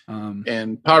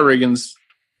 And Pa Riggins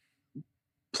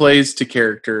plays to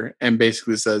character and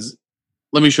basically says,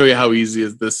 let me show you how easy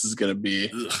this is going to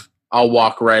be. Ugh. I'll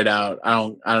walk right out. I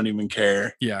don't even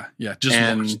care. Yeah. Just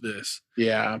watch this.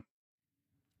 Yeah.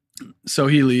 So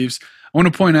he leaves. I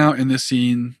want to point out in this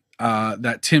scene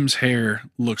that Tim's hair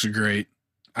looks great.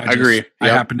 I agree. Yep. I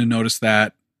happened to notice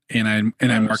that, and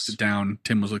I marked it down.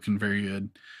 Tim was looking very good.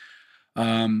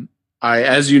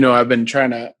 As you know, I've been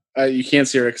trying to. You can't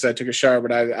see her because I took a shower,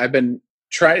 but I've been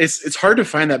trying. It's hard to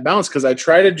find that balance because I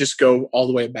try to just go all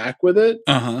the way back with it.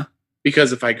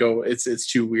 Because if I go,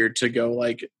 it's too weird to go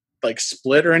like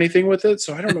split or anything with it.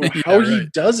 So I don't know how he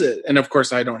does it. And of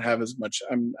course, I don't have as much.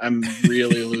 I'm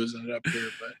really losing it up here,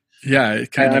 but. Yeah,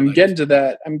 I'm getting to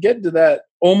that. I'm getting to that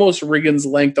almost Riggins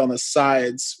length on the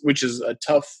sides, which is a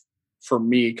tough for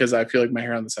me because I feel like my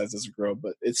hair on the sides doesn't grow.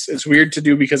 But it's weird to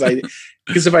do because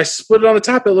if I split it on the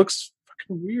top, it looks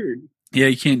fucking weird. Yeah,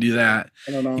 you can't do that.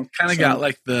 I don't know. Kind of got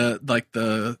like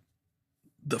the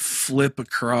flip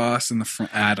across in the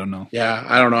front. I don't know. Yeah,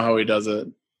 I don't know how he does it.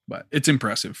 but it's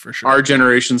impressive for sure. Our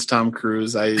generation's Tom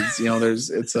Cruise. There's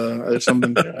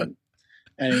something to it.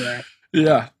 Anyway.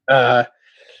 Yeah.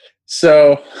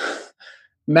 So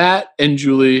Matt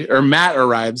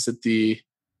arrives at the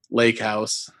lake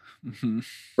house,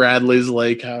 Bradley's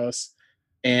lake house,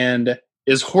 and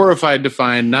is horrified to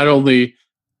find not only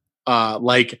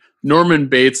like Norman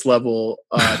Bates level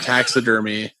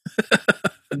taxidermy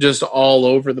just all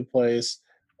over the place,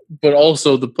 but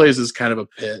also the place is kind of a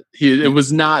pit. It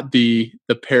was not the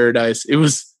paradise. It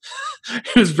was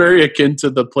very akin to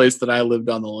the place that I lived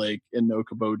on the lake in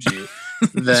Nokoboji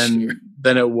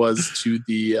than it was to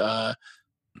the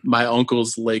my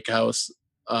uncle's lake house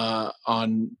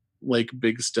on Lake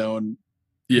Big Stone,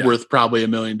 worth probably $1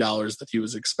 million that he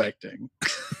was expecting.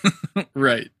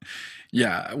 Right.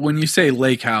 Yeah. When you say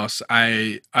lake house,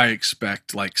 I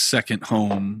expect like second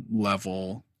home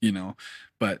level,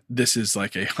 but this is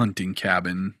like a hunting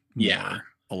cabin. Yeah.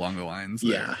 Along the lines.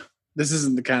 Yeah. There. This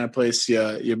isn't the kind of place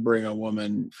you bring a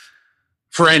woman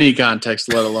for any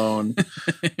context, let alone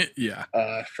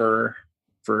for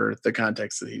the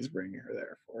context that he's bringing her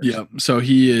there for. Yeah. So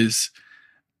he is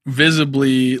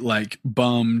visibly like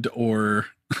bummed or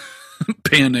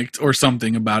panicked or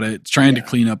something about it, trying to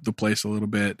clean up the place a little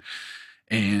bit.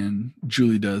 And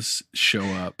Julie does show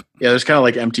up. Yeah, there's kind of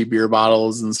like empty beer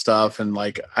bottles and stuff. And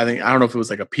like, I don't know if it was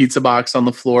like a pizza box on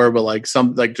the floor, but like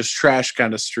some like just trash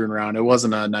kind of strewn around. It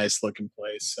wasn't a nice looking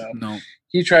place. So no,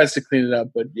 he tries to clean it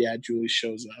up, but yeah, Julie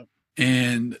shows up.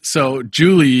 And so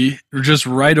Julie just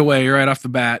right away, right off the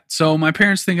bat. So my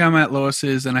parents think I'm at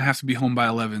Lois's and I have to be home by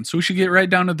 11. So we should get right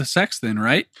down to the sex then,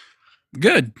 right?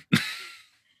 Good.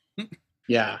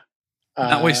 Yeah.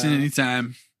 Not wasting any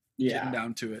time. Yeah. Getting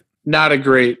down to it. Not a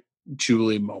great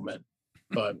Julie moment,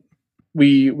 but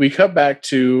we cut back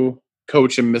to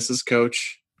Coach and Mrs.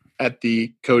 Coach at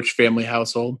the Coach family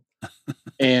household,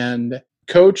 and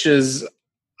Coach is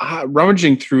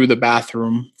rummaging through the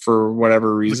bathroom for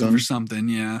whatever reason. Looking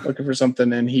for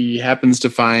something, and he happens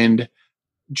to find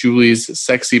Julie's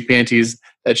sexy panties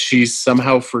that she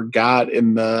somehow forgot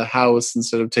in the house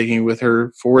instead of taking with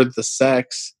her for the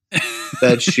sex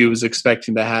that she was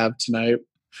expecting to have tonight.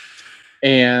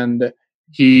 And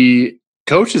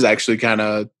Coach is actually kind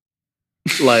of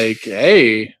like,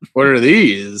 hey, what are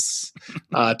these?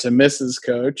 To Mrs.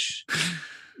 Coach.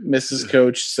 Mrs.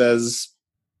 Coach says,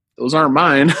 those aren't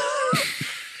mine.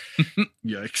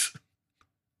 Yikes.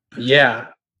 Yeah.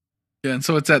 Yeah. And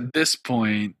so it's at this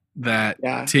point that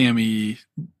Tammy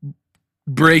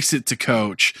breaks it to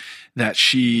Coach that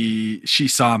she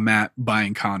saw Matt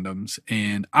buying condoms.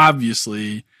 And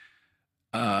obviously,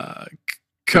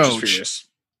 Coach,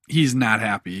 he's not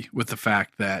happy with the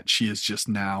fact that she is just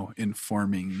now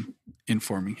informing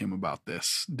him about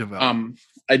this development.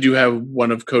 I do have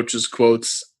one of Coach's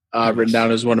quotes written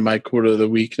down as one of my quote of the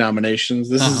week nominations.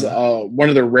 This is one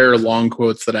of the rare long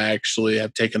quotes that I actually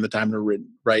have taken the time to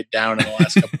write down in the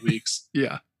last couple of weeks.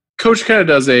 Yeah. Coach kind of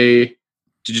does did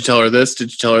you tell her this? Did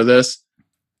you tell her this?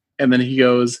 And then he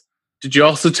goes, did you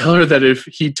also tell her that if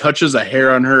he touches a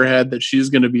hair on her head that she's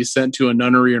going to be sent to a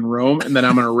nunnery in Rome and then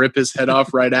I'm going to rip his head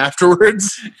off right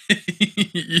afterwards?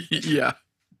 Yeah.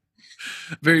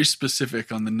 Very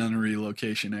specific on the nunnery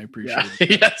location. I appreciate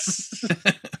it. Yes.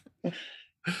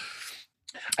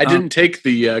 I didn't take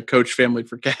the Coach family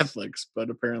for Catholics, but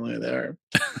apparently they are.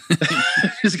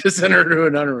 He's going to send her to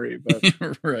a nunnery.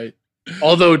 But. Right.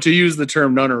 Although to use the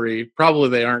term nunnery, probably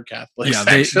they aren't Catholics.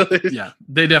 Yeah,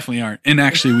 they definitely aren't. And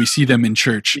actually, we see them in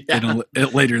church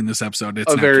later in this episode.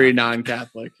 It's very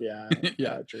non-Catholic. Yeah.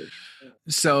 Church.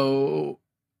 So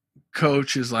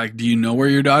Coach is like, do you know where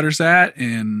your daughter's at?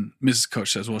 And Mrs.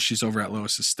 Coach says, well, she's over at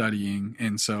Lois's studying.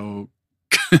 And so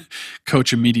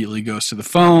Coach immediately goes to the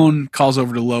phone, calls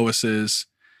over to Lois's.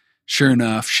 Sure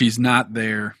enough, she's not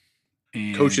there.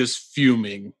 And Coach is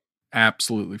fuming.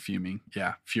 Absolutely fuming.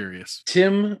 Yeah, furious.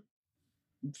 Tim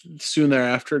soon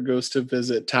thereafter goes to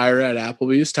visit Tyra at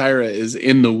Applebee's. Tyra is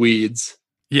in the weeds.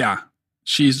 Yeah.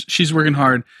 She's working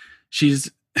hard. I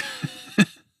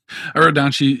wrote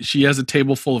down she has a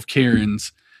table full of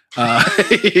Karens.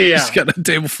 She's got a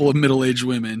table full of middle-aged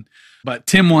women. But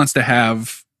Tim wants to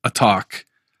have a talk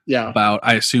about,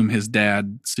 I assume, his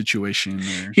dad situation.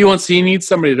 He needs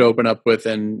somebody to open up with,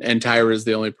 and Tyra is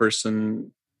the only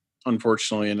person,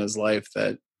 unfortunately, in his life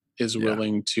that is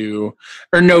willing to,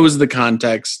 or knows the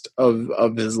context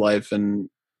of his life and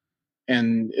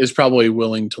is probably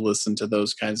willing to listen to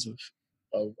those kinds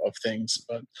of things.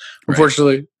 But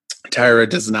unfortunately, Tyra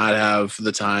does not have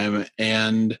the time,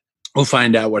 and we'll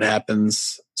find out what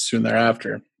happens soon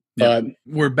thereafter. But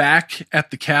we're back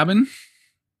at the cabin,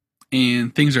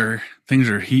 and things are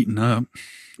heating up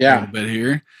a little bit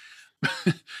here.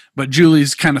 But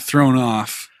Julie's kind of thrown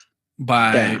off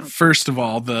by, first of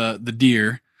all, the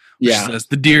deer. She says,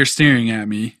 the deer staring at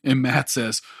me. And Matt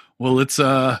says, well, it's,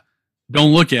 don't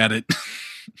look at it.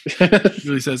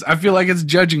 Julie says, I feel like it's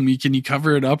judging me. Can you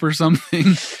cover it up or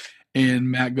something?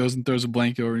 And Matt goes and throws a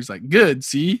blanket over. He's like, good.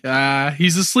 See,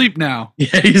 he's asleep now.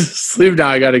 Yeah, he's asleep now.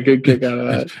 I got a good kick out of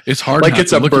that. It's hard. Like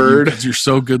it's a bird. Because you're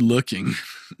so good looking.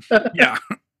 Yeah.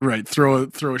 Right. Throw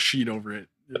a sheet over it.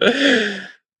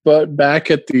 But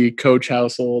back at the Coach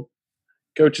household,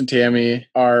 Coach and Tammy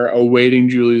are awaiting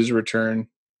Julie's return.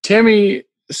 Tammy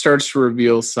starts to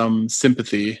reveal some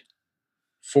sympathy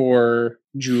for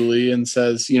Julie and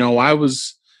says,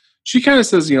 she kind of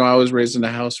says, I was raised in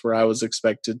a house where I was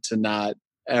expected to not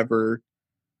ever,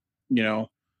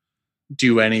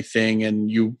 do anything.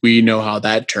 And we know how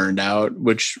that turned out,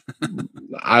 which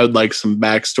I would like some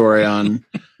backstory on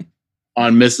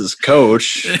Mrs.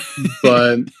 Coach.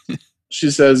 But she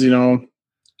says,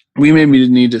 we maybe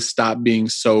need to stop being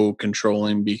so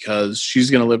controlling because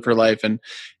she's going to live her life.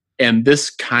 And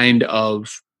this kind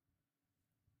of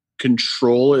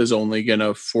control is only going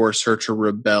to force her to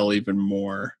rebel even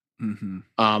more.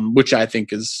 Mm-hmm. Which I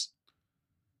think is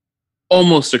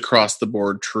almost across the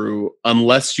board true,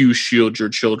 unless you shield your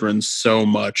children so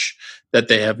much that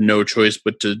they have no choice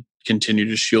but to continue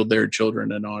to shield their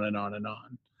children and on and on and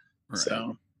on. Right.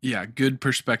 So, yeah, good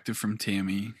perspective from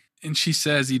Tammy. And she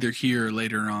says either here or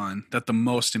later on that the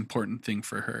most important thing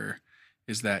for her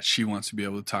is that she wants to be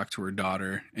able to talk to her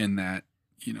daughter and that,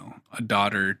 a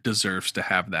daughter deserves to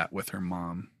have that with her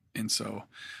mom. And so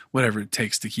whatever it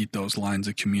takes to keep those lines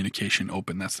of communication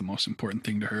open, that's the most important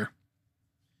thing to her.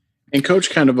 And Coach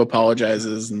kind of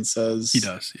apologizes and says, he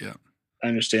does. Yeah. I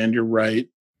understand, you're right.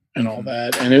 And all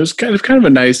that. And it was kind of a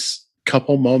nice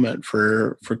couple moment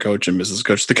for Coach and Mrs.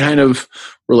 Coach, the kind of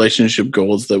relationship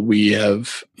goals that we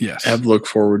have looked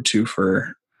forward to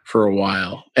for a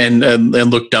while and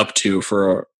looked up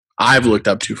to I've looked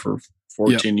up to for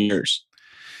 14 years.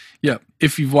 Yeah.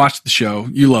 If you've watched the show,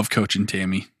 you love Coach and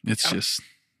Tammy. That's just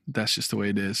the way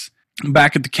it is.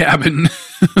 Back at the cabin,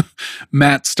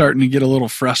 Matt's starting to get a little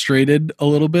frustrated a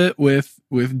little bit with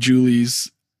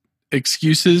Julie's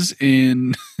excuses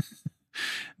and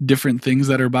different things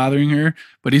that are bothering her,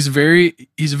 but he's a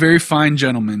very fine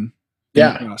gentleman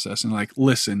in the process. And like,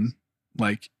 listen,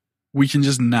 like we can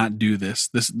just not do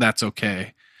this. That's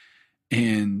okay.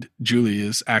 And Julie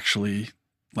is actually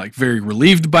like very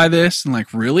relieved by this and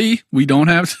like, really? We don't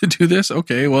have to do this?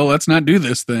 Okay, well, let's not do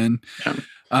this then.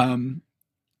 Yeah.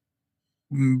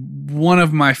 One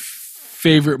of my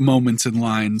favorite moments and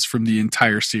lines from the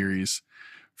entire series,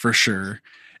 for sure,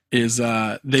 is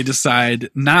they decide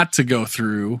not to go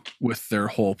through with their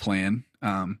whole plan.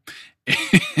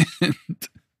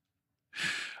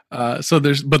 So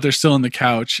they're still on the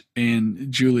couch, and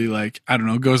Julie, like, I don't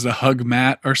know, goes to hug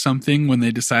Matt or something when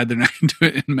they decide they're not going to do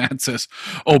it. And Matt says,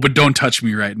 "Oh, but don't touch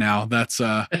me right now. That's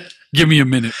give me a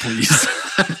minute, please."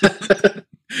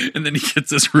 And then he gets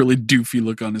this really doofy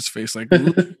look on his face, like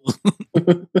Goofus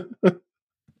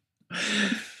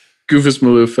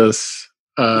Maloofus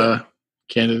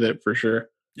candidate for sure.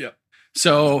 Yep.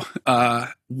 So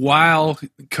while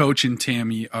Coach and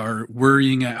Tammy are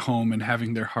worrying at home and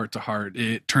having their heart-to-heart,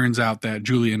 it turns out that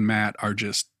Julie and Matt are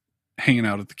just hanging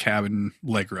out at the cabin,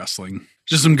 leg wrestling.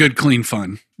 Just some good, clean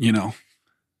fun,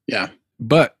 Yeah.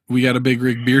 But we got a big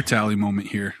rig beer tally moment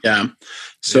here. Yeah.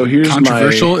 So here's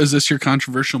controversial. Is this your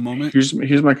controversial moment? Here's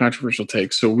my controversial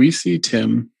take. So we see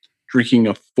Tim drinking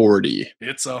a 40.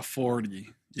 It's a 40.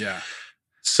 Yeah.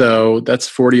 So that's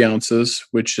 40 ounces,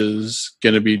 which is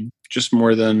going to be just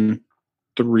more than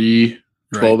 3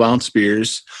 12-ounce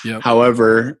beers. Yep.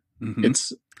 However,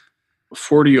 it's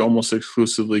 40 almost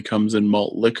exclusively comes in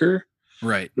malt liquor,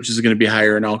 right? Which is going to be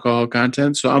higher in alcohol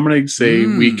content. So I'm going to say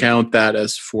we count that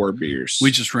as 4 beers.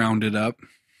 We just rounded up.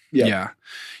 Yep. Yeah.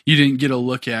 You didn't get a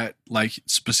look at like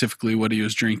specifically what he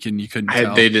was drinking. You couldn't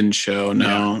tell. They didn't show. No.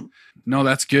 Yeah. No,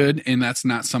 that's good. And that's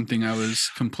not something I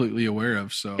was completely aware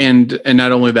of. So, and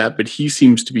not only that, but he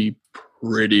seems to be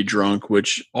pretty drunk,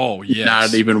 which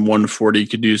not even 140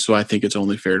 could do. So I think it's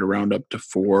only fair to round up to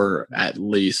 4 at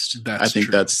least. I think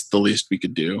that's the least we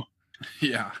could do.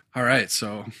 Yeah. All right.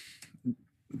 So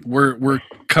we're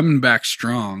coming back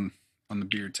strong on the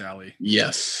beer tally.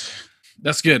 Yes.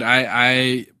 That's good.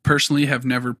 I personally have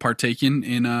never partaken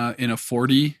in a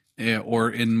 40 or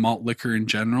in malt liquor in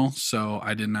general, so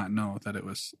I did not know that it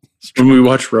was strong. When we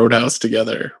watch Roadhouse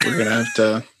together, we're going to have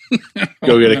to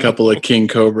go get a couple of King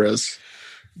Cobras.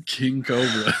 King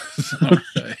Cobras.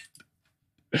 Okay.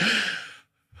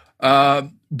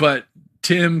 But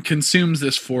Tim consumes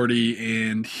this 40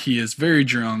 and he is very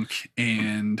drunk,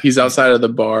 and he's outside of the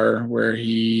bar where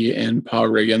he and Paul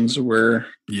Riggins were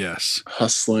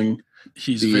hustling.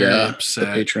 He's very upset.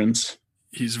 The patrons.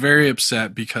 He's very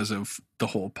upset because of the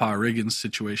whole Pa Riggins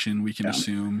situation, we can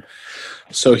assume.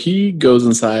 So he goes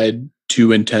inside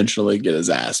to intentionally get his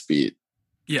ass beat.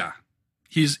 Yeah.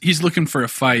 He's looking for a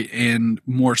fight, and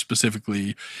more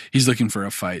specifically, he's looking for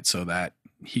a fight so that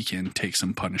he can take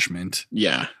some punishment.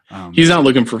 Yeah. He's not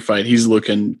looking for a fight. He's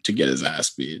looking to get his ass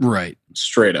beat. Right.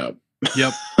 Straight up.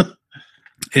 Yep.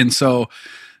 And so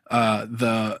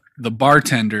the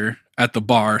bartender at the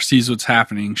bar sees what's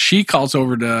happening. She calls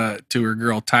over to her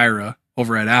girl Tyra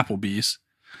over at Applebee's,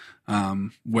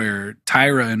 where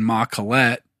Tyra and Ma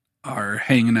Colette are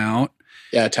hanging out.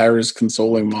 Yeah, Tyra's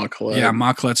consoling Ma Colette. Yeah,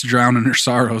 Ma Colette's drowning her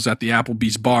sorrows at the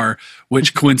Applebee's bar,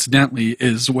 which coincidentally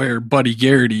is where Buddy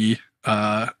Garrity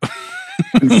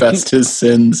confessed his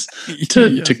sins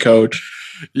to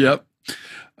Coach. Yep.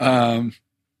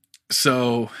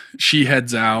 So she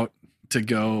heads out to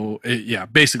go.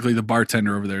 Basically the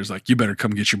bartender over there is like, you better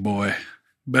come get your boy.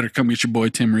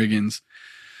 Tim Riggins.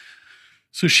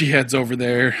 So she heads over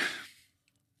there.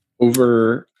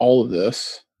 Over all of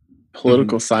this,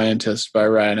 political scientist by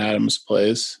Ryan Adams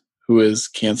plays, who is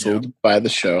canceled by the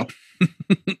show.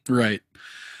 Right.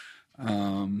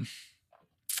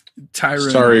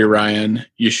 Tyra. Sorry, Ryan.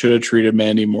 You should have treated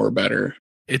Mandy Moore better.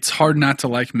 It's hard not to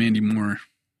like Mandy Moore.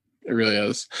 It really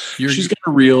is. She's got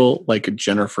a real like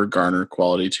Jennifer Garner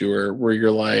quality to her, where you're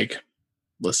like,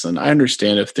 listen, I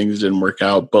understand if things didn't work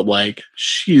out, but like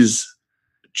she's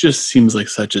just seems like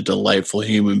such a delightful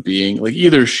human being. Like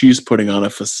either she's putting on a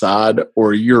facade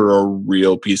or you're a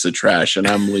real piece of trash, and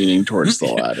I'm leaning towards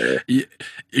the latter. Yeah,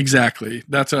 exactly.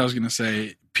 That's what I was going to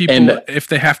say. People, if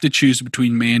they have to choose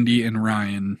between Mandy and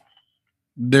Ryan,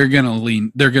 they're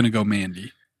going to go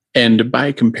Mandy. And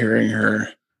by comparing her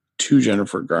to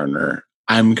Jennifer Garner,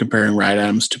 I'm comparing Ryan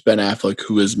Adams to Ben Affleck,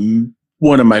 who is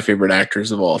one of my favorite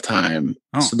actors of all time.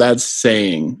 Oh. So that's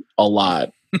saying a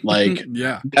lot. Like,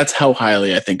 that's how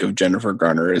highly I think of Jennifer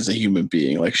Garner as a human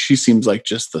being. Like, she seems like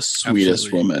just the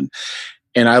sweetest woman.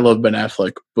 And I love Ben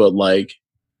Affleck, but like,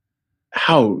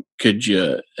 how could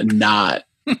you not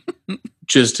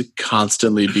just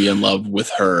constantly be in love with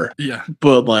her? Yeah.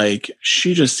 But like,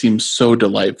 she just seems so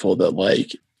delightful that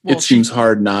like, it seems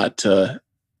hard not to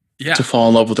fall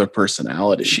in love with her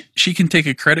personality. She can take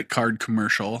a credit card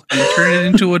commercial and turn it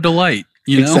into a delight.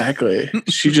 You know? Exactly.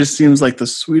 She just seems like the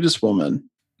sweetest woman.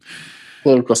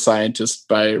 Political scientist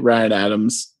by Ryan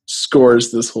Adams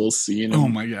scores this whole scene. Oh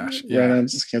my gosh. Yeah. Ryan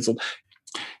Adams is canceled.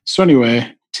 So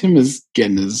anyway, Tim is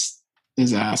getting his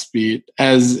ass beat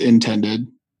as intended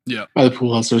by the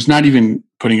pool hustlers, not even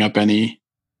putting up any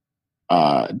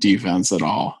defense at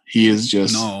all. He is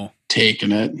just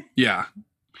taking it. Yeah.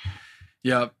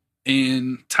 Yep.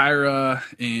 And Tyra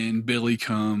and Billy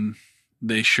come.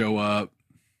 They show up.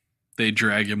 They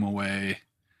drag him away.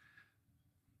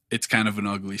 It's kind of an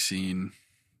ugly scene.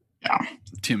 Yeah.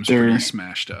 Tim's pretty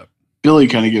smashed up. Billy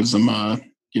kind of gives him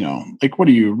like, what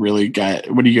do you really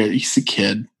got? What do you got? He's a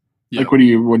kid. Yep. Like, what are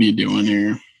you doing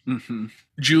here? Mm-hmm.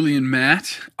 Julie and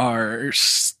Matt are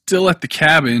still at the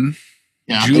cabin.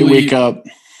 Yeah, Julie, they wake up.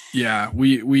 Yeah,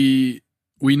 we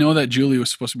know that Julie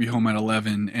was supposed to be home at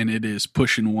 11, and it is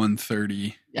pushing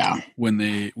 1:30. Yeah, when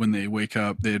they wake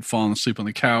up, they had fallen asleep on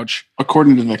the couch.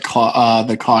 According to the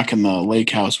clock in the lake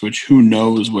house, which who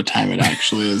knows what time it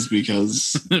actually is,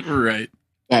 because right,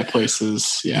 that place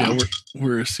is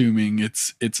we're assuming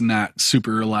it's not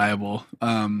super reliable.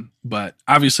 But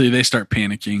obviously they start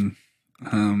panicking,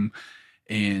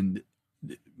 and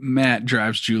Matt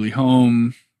drives Julie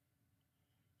home.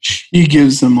 She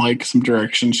gives them like some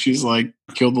direction. She's like,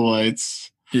 kill the lights.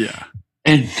 Yeah.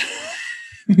 And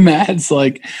Matt's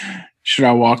like, should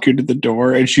I walk you to the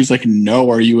door? And she's like, no,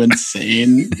 are you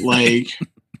insane? Like,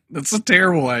 that's a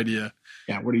terrible idea.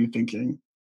 Yeah. What are you thinking?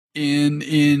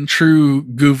 In true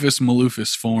Goofus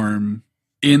Maloofus form,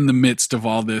 in the midst of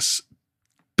all this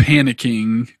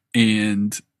panicking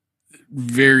and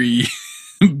very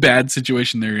bad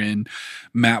situation they're in,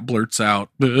 Matt blurts out,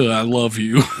 I love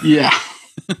you. Yeah.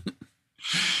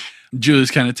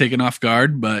 Julie's kind of taken off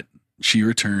guard, but she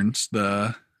returns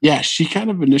she kind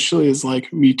of initially is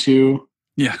like, me too.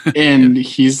 Yeah. And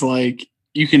he's like,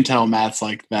 you can tell Matt's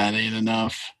like, that ain't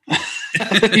enough.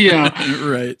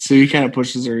 Right. So he kind of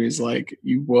pushes her. He's like,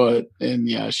 you what? And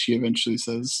she eventually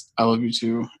says, I love you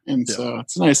too. And so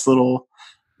it's a nice little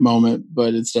moment,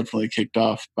 but it's definitely kicked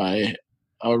off by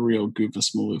a real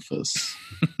Goofus Maloofus.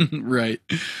 Right.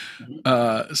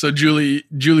 So Julie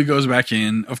goes back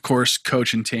in. Of course,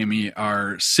 Coach and Tammy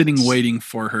are sitting waiting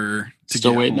for her to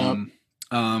still get waiting home.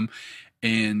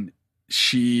 And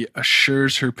she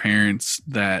assures her parents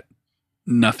that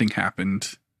nothing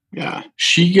happened. Yeah.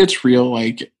 She gets real,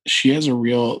 like, she has a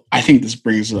real, I think this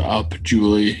brings up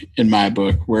Julie in my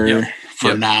book, where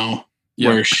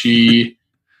where she,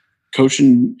 Coach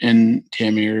and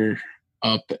Tammy are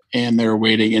up and they're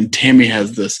waiting. And Tammy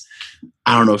has this,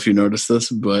 I don't know if you noticed this,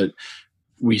 but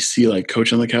we see like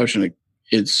Coach on the couch and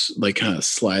it's like kind of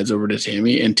slides over to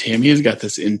Tammy, and Tammy has got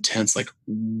this intense, like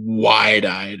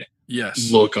wide-eyed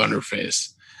look on her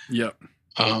face. Yep.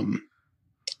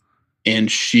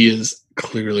 And she is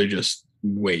clearly just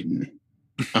waiting.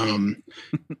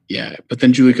 Yeah. But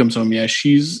then Julie comes home. Yeah.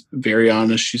 She's very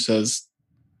honest. She starts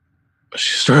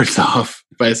off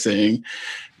by saying,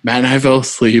 Matt and I fell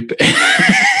asleep.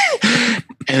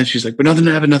 And she's like, but nothing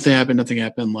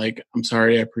happened. Like, I'm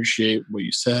sorry. I appreciate what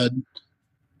you said.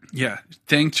 Yeah.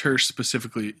 Thanked her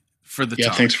specifically for the talk.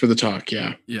 Yeah. Thanks for the talk.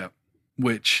 Yeah. Yeah.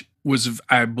 Which was,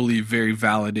 I believe, very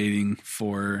validating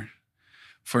for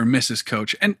Mrs.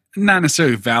 Coach, and not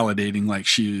necessarily validating like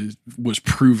she was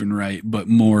proven right, but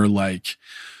more like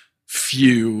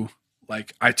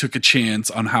like I took a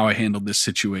chance on how I handled this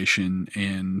situation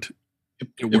and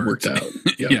it worked out.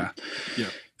 Yep. Yeah.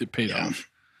 It paid off.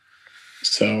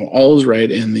 So all is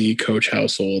right in the Coach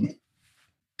household,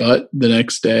 but the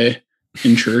next day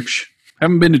in church,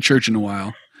 haven't been to church in a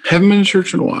while.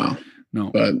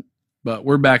 No, but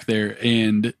we're back there,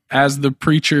 and as the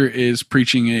preacher is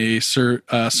preaching a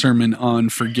sermon on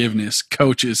forgiveness,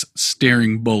 Coach is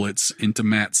staring bullets into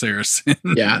Matt Saracen.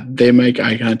 Yeah, they make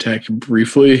eye contact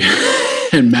briefly,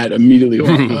 and Matt immediately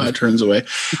turns away.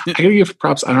 I gotta give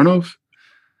props. I don't know if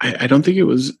I don't think it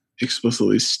was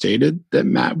explicitly stated that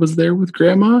Matt was there with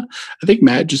Grandma. I think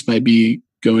Matt just might be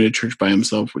going to church by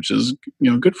himself, which is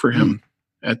good for him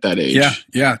at that age.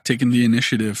 Yeah, taking the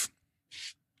initiative.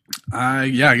 I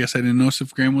guess I didn't notice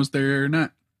if Graham was there or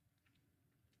not.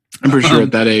 I'm pretty sure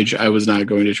at that age I was not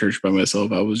going to church by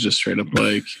myself. I was just straight up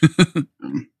like,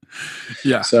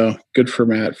 yeah. So good for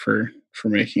Matt for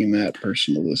making that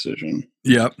personal decision.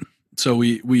 Yep. So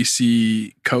we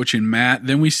see Coach and Matt.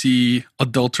 Then we see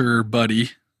adulterer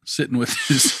Buddy sitting with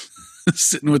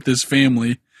his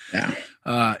family.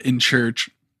 Yeah. In church,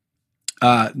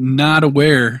 not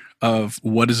aware of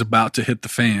what is about to hit the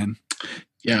fan.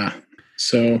 Yeah.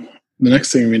 So the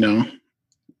next thing we know,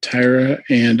 Tyra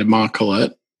and Ma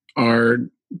Colette are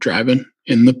driving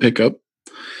in the pickup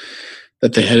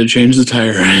that they had to change the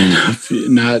tire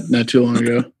in not too long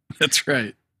ago. That's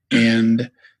right.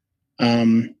 And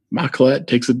Ma Colette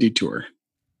takes a detour.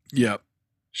 Yep.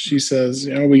 She says,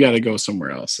 we got to go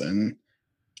somewhere else. And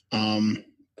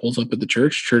pulls up at the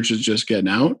church. Church is just getting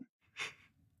out.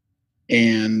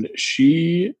 And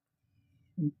she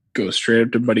goes straight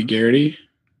up to Buddy Garrity,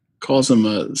 calls him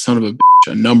a son of a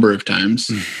bitch a number of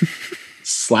times,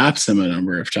 slaps him a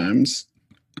number of times.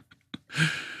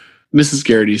 Mrs.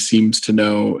 Garrity seems to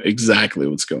know exactly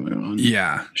what's going on.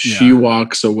 Yeah. She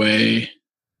walks away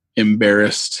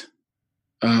embarrassed,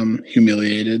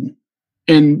 humiliated,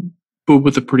 but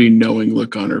with a pretty knowing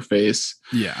look on her face.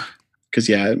 Yeah. Because,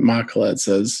 Ma Colette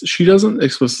says, she doesn't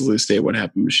explicitly state what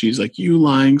happened, but she's like, you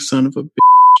lying son of a bitch.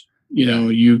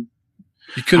 You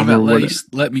could have at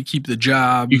least let me keep the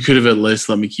job. You could have at least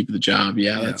let me keep the job.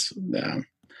 Yeah.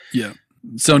 Yeah.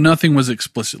 So nothing was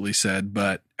explicitly said,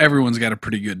 but everyone's got a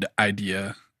pretty good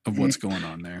idea of what's going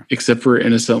on there. Except for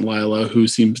innocent Lila, who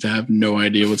seems to have no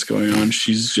idea what's going on.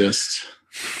 She's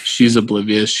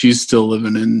oblivious. She's still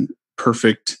living in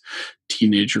perfect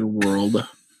teenager world.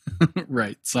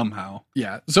 Right. Somehow.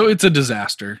 Yeah. So it's a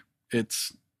disaster.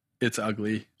 It's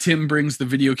ugly. Tim brings the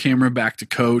video camera back to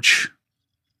Coach,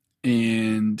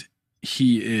 and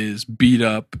he is beat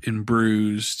up and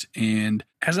bruised. And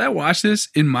as I watch this,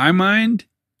 in my mind,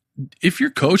 if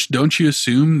you're Coach, don't you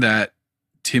assume that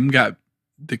Tim got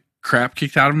the crap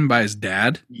kicked out of him by his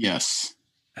dad? Yes.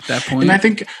 At that point. And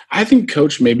I think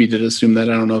Coach maybe did assume that.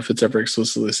 I don't know if it's ever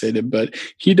explicitly stated, but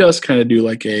he does kind of do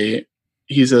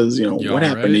he says, what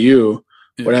happened to you?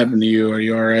 Yeah. What happened to you? Are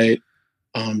you all right?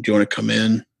 Do you want to come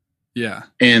in? Yeah.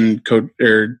 And Coach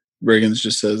Riggins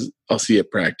just says, I'll see you at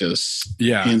practice.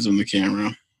 Yeah. Hands him the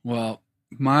camera. Well,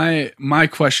 my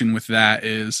question with that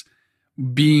is,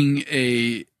 being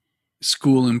a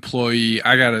school employee,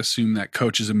 I got to assume that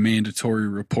Coach is a mandatory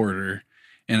reporter.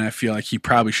 And I feel like he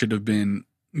probably should have been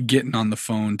getting on the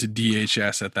phone to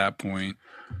DHS at that point.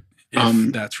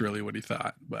 If that's really what he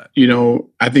thought. But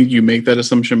I think you make that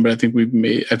assumption, but I think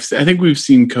we've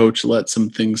seen Coach let some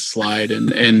things slide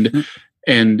and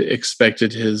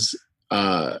expected his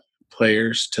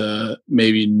players to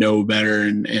maybe know better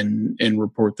and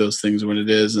report those things when it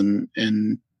is. And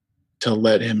to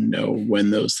let him know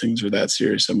when those things are that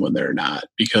serious and when they're not,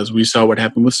 because we saw what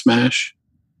happened with Smash.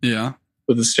 Yeah.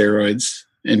 With the steroids,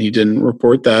 and he didn't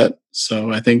report that.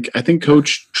 So I think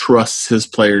Coach trusts his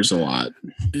players a lot.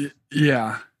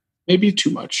 Yeah. Maybe too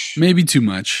much. Maybe too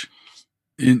much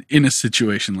in a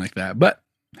situation like that. But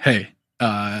hey,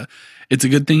 it's a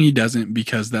good thing he doesn't,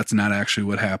 because that's not actually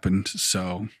what happened.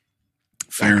 So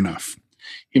fair enough.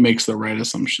 He makes the right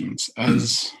assumptions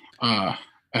as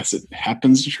it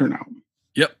happens to turn out.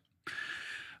 Yep.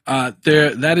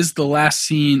 That is the last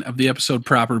scene of the episode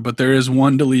proper, but there is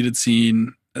one deleted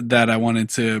scene that I wanted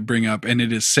to bring up, and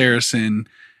it is Saracen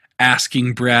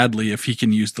asking Bradley if he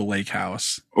can use the lake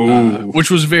house,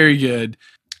 which was very good.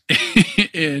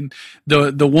 And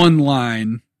the one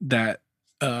line that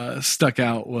stuck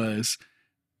out was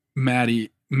Matt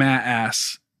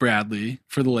asks Bradley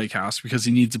for the lake house because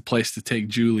he needs a place to take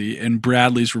Julie, and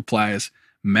Bradley's reply is,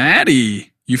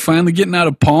 "Maddie, you finally getting out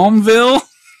of Palmville?"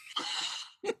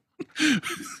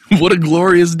 What a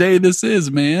glorious day this is,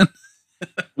 man.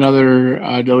 Another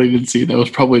deleted scene that was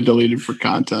probably deleted for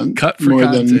content. Cut for more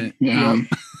content.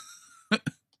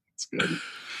 That's good.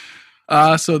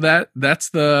 So that's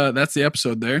the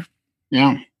episode there.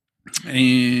 Yeah.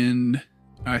 And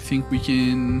I think we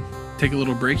can take a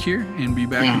little break here and be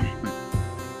back.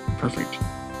 Yeah. Perfect.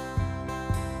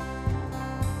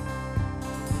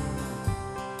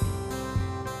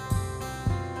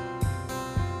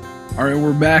 All right,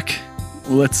 we're back.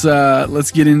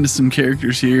 Let's get into some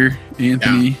characters here,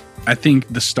 Anthony. Yeah. I think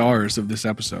the stars of this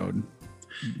episode,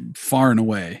 far and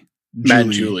away, Matt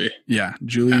and Julie. Yeah,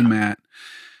 Julie and Matt.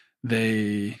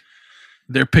 They're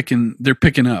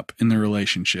picking up in their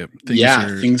relationship. Things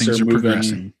are moving.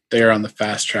 Progressing. They're on the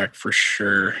fast track for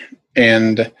sure.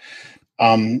 And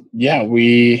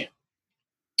we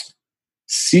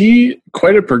see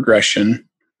quite a progression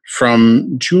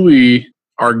from Julie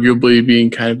arguably being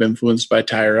kind of influenced by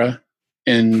Tyra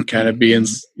and kind of being,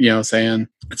 saying,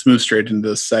 let's move straight into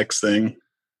the sex thing.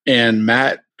 And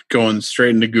Matt going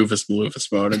straight into Goofus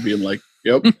Maloofus mode and being like,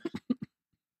 yep.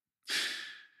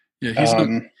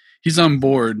 Yeah, he's on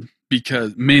board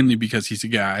mainly because he's a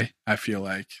guy. I feel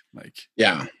like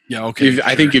yeah, okay.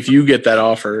 I think if you get that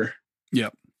offer,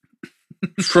 yep,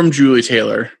 from Julie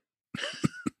Taylor,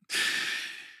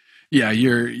 yeah,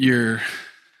 you're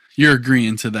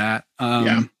agreeing to that.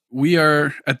 We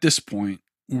are at this point.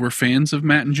 We're fans of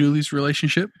Matt and Julie's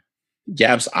relationship.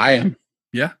 Yabs, I am.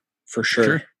 Yeah, for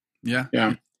sure. Yeah.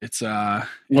 It's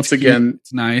once again,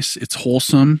 it's nice. It's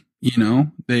wholesome.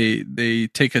 They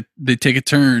take a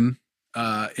turn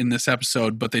in this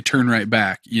episode, but they turn right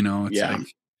back.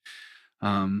 It's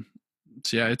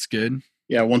it's good.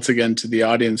 Yeah, once again, to the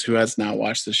audience who has not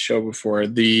watched this show before,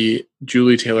 the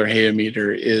Julie Taylor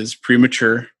hate-o-meter is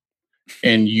premature,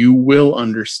 and you will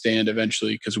understand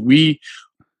eventually, because we,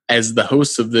 as the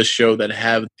hosts of this show that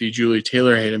have the Julie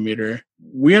Taylor hate-o-meter,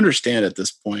 we understand at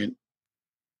this point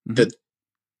that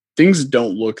things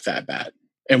don't look that bad,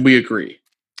 and we agree.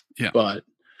 Yeah, but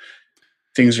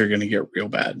things are going to get real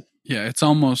bad. Yeah, it's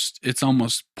almost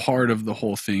part of the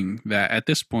whole thing that at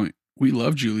this point we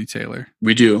love Julie Taylor.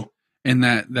 We do, and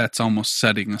that's almost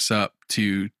setting us up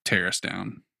to tear us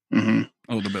down a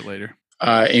little bit later.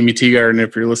 Amy Teagarden,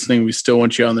 if you're listening, we still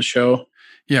want you on the show.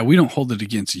 Yeah, we don't hold it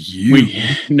against you.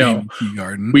 No,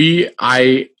 Teagarden.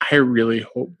 I really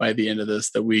hope by the end of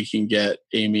this that we can get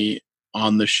Amy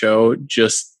on the show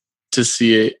just to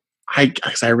see it. I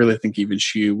really think even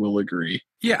she will agree.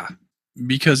 Yeah,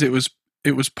 because it was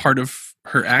part of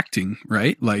her acting,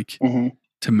 right? Like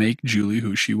to make Julie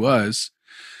who she was.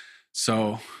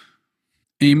 So,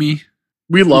 Amy,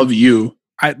 we love you.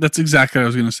 That's exactly what I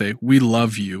was going to say. We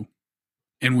love you,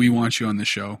 and we want you on the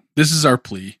show. This is our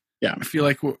plea. Yeah, I feel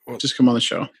like just come on the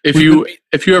show. If you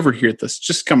ever hear this,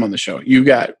 just come on the show.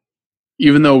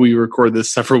 Even though we record this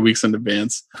several weeks in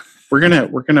advance, we're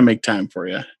gonna make time for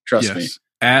you. Trust me.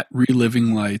 At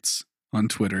Reliving Lights on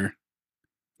Twitter.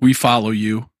 We follow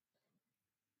you.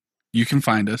 You can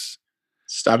find us.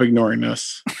 Stop ignoring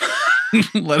us.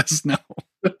 Let us know.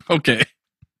 Okay.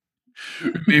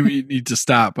 Maybe you need to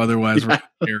stop. Otherwise, we're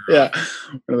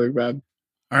really bad.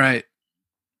 All right.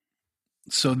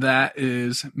 So that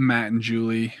is Matt and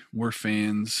Julie. We're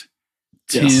fans.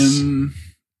 Tim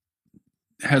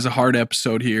has a hard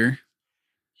episode here.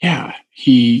 Yeah.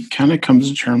 He kind of comes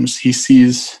to terms. He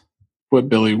sees what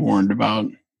Billy warned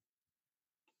about,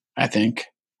 I think.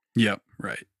 Yep,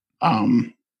 right.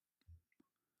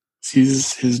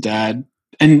 Sees his dad,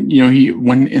 and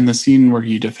when in the scene where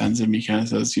he defends him, he kind of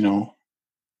says,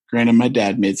 granted, my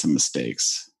dad made some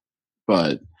mistakes,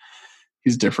 but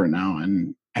he's different now.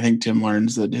 And I think Tim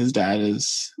learns that his dad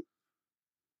is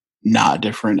not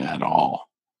different at all.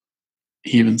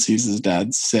 He even sees his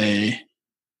dad say,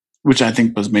 which I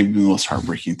think was maybe the most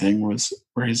heartbreaking thing, was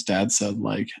where his dad said,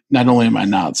 like, not only am I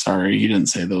not sorry, he didn't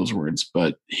say those words,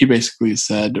 but he basically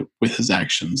said with his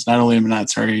actions, not only am I not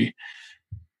sorry,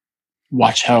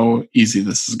 watch how easy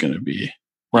this is going to be,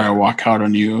 where I walk out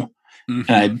on you,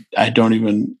 and I don't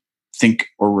even think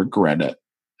or regret it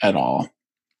at all.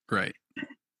 Right.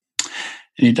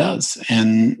 And he does.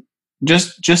 And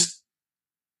just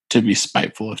to be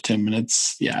spiteful of Tim, and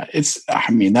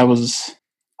that was,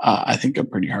 I think, a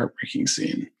pretty heartbreaking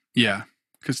scene. Yeah,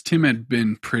 because Tim had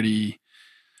been pretty,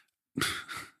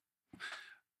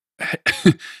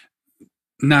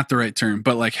 not the right term,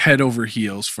 but like head over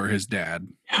heels for his dad.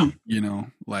 Yeah.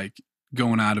 Like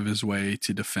going out of his way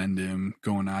to defend him,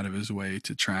 going out of his way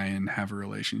to try and have a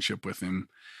relationship with him.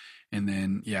 And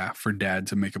then, for dad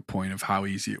to make a point of how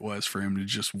easy it was for him to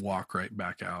just walk right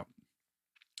back out.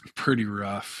 Pretty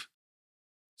rough.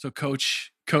 So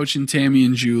Coach and Tammy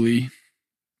and Julie,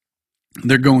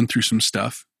 they're going through some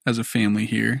stuff as a family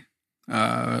here.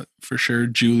 For sure.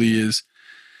 Julie is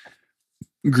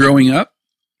growing up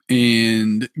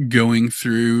and going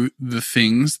through the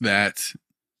things that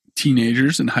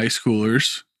teenagers and high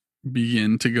schoolers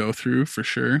begin to go through, for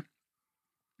sure.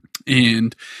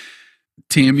 And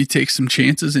Tammy takes some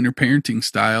chances in her parenting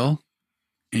style,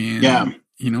 and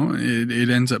it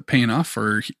ends up paying off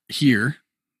for her here.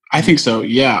 I think so.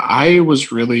 Yeah, I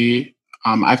was really,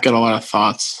 I've got a lot of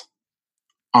thoughts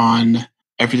on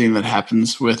everything that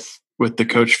happens with the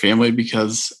Coach family,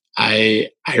 because I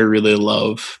really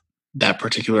love that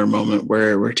particular moment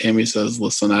where Tammy says,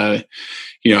 listen, I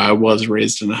was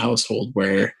raised in a household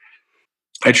where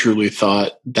I truly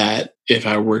thought that if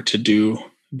I were to do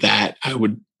that, I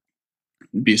would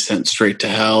be sent straight to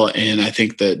hell. And I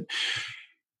think that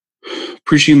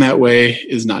preaching that way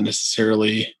is not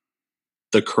necessarily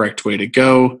the correct way to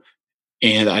go.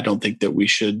 And I don't think that we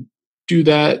should do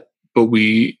that, but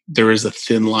there is a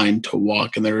thin line to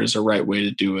walk, and there is a right way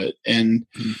to do it. And,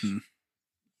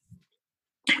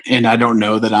 and I don't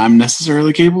know that I'm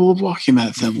necessarily capable of walking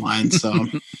that thin line. So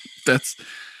that's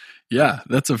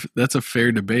a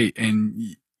fair debate.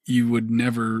 And you would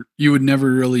never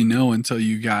really know until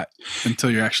you're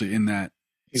actually in that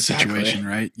situation,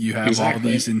 right? You have all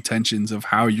these intentions of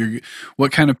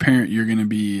what kind of parent you're going to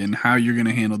be and how you're going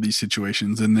to handle these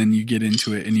situations. And then you get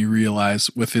into it and you realize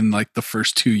within like the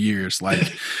first 2 years,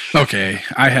 like, okay,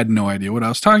 I had no idea what I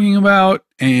was talking about,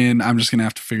 and I'm just going to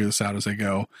have to figure this out as I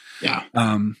go. Yeah.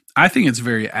 I think it's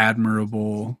very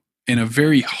admirable and a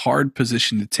very hard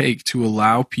position to take, to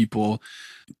allow people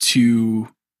to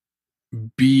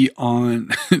be on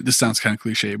this sounds kind of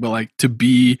cliche, but like to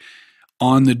be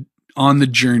on the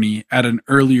journey at an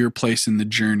earlier place in the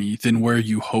journey than where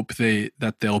you hope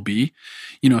that they'll be.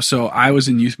 So I was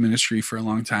in youth ministry for a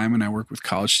long time, and I work with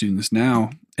college students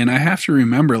now, and I have to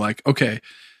remember, like, okay,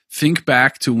 think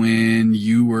back to when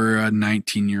you were a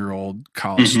 19-year-old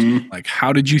college student. Like,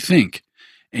 how did you think?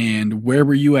 And where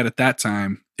were you at that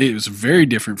time? It was very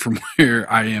different from where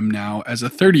I am now as a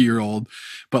 30-year-old,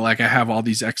 but like I have all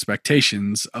these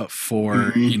expectations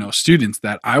for, students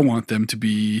that I want them to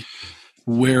be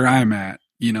where I'm at,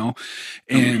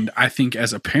 and I think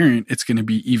as a parent, it's going to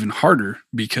be even harder,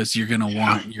 because you're going to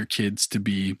want your kids to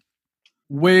be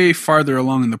way farther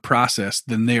along in the process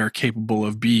than they are capable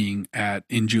of being at,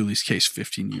 in Julie's case,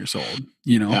 15 years old,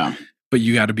 but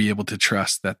you got to be able to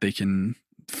trust that they can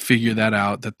figure that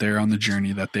out, that they're on the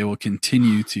journey, that they will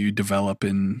continue to develop,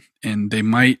 and they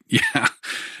might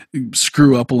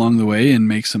screw up along the way and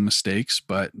make some mistakes,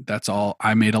 but that's all.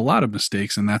 I made a lot of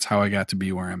mistakes, and that's how I got to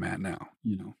be where I'm at now.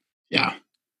 Yeah.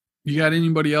 You got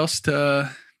anybody else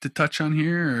to touch on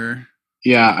here? Or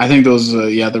I think those the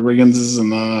Rigginses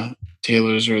and the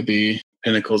Taylors are the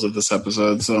pinnacles of this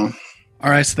episode. So all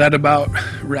right, so that about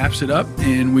wraps it up,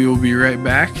 and we will be right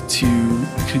back to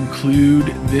conclude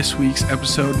this week's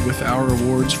episode with our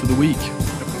awards for the week.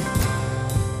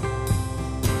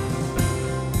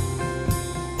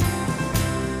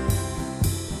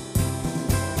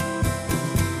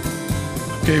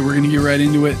 Okay, we're going to get right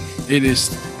into it. It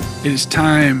is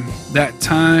time, that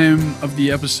time of the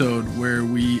episode where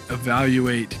we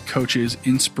evaluate Coach's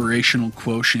inspirational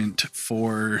quotient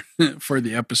for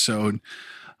the episode.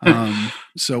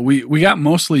 So we got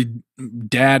mostly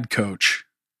dad Coach.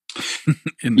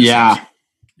 In this episode.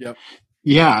 Yep.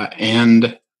 Yeah.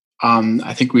 And,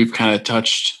 I think we've kind of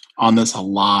touched on this a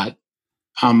lot.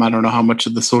 I don't know how much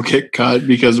of this will get cut,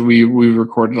 because we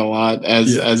recorded a lot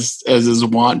as is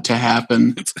wont to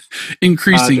happen. It's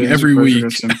increasing every week,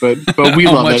 but we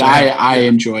love it. I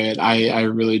enjoy it. I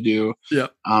really do. Yeah.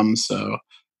 So,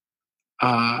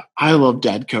 I love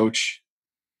Dad Coach.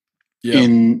 Yep.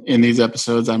 In these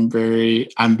episodes, I'm very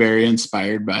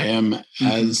inspired by him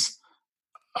as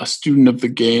a student of the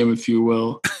game, if you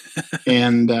will.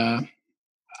 And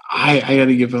I got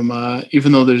to give him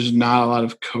even though there's not a lot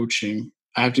of coaching,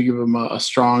 I have to give him a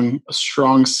strong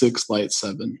 6, light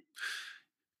 7.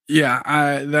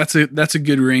 Yeah, that's a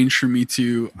good range for me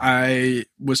too. I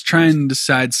was trying to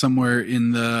decide somewhere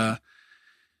in the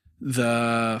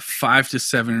 5 to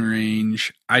 7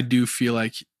 range. I do feel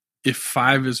like if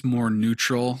 5 is more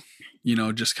neutral,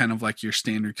 just kind of like your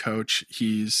standard coach,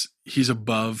 he's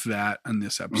above that on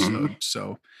this episode.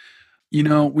 So,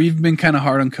 we've been kind of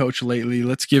hard on Coach lately.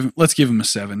 Let's give him a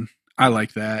 7. I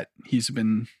like that. It's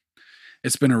been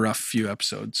a rough few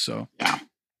episodes. So, yeah,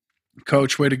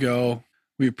 Coach, way to go.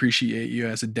 We appreciate you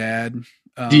as a dad.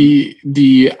 The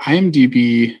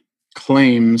IMDb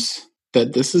claims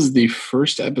that this is the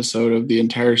first episode of the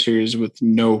entire series with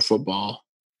no football,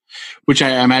 which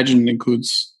I imagine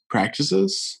includes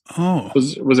practices. Oh,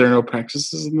 was there no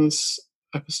practices in this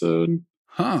episode?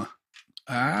 Huh.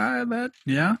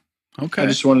 Yeah. Okay. I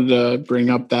just wanted to bring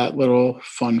up that little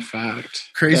fun fact.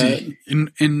 Crazy.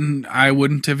 And I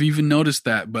wouldn't have even noticed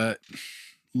that, but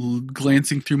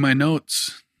glancing through my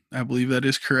notes, I believe that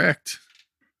is correct.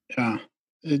 Yeah.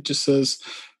 It just says,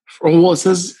 it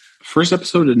says first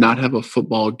episode did not have a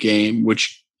football game,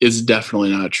 which is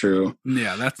definitely not true.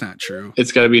 Yeah, that's not true.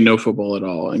 It's got to be no football at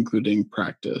all, including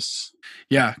practice.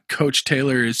 Yeah, Coach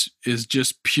Taylor is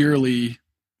just purely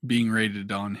being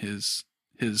rated on his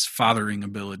fathering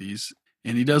abilities,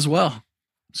 and he does well.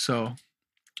 So,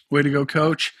 way to go,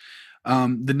 Coach.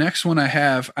 The next one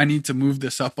I need to move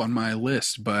this up on my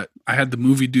list, but I had the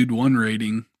Movie Dude 1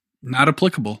 rating, not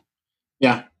applicable.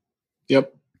 Yeah.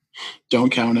 Yep.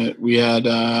 Don't count it. We had,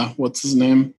 what's his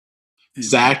name?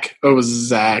 Zach. Oh, it was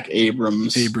Zach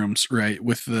Abrams. Right,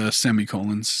 with the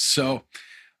semicolons. So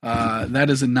that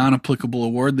is a non-applicable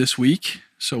award this week,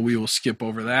 so we will skip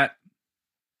over that.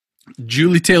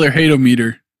 Julie Taylor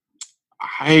Hate-O-Meter.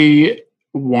 I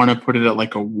want to put it at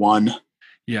like a 1.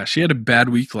 Yeah, she had a bad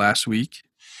week last week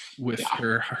with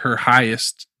her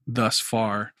highest thus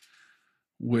far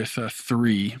with a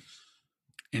 3.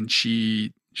 And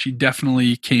she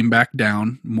definitely came back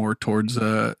down more towards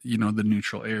the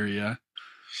neutral area.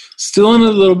 Still in a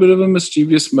little bit of a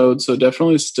mischievous mode, so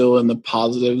definitely still in the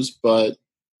positives, but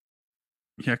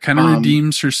yeah, kind of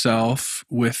redeems herself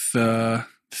with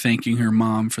thanking her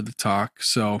mom for the talk.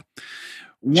 So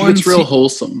it's real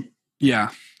wholesome.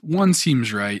 Yeah, 1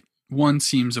 seems right. 1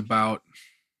 seems about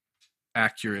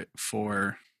accurate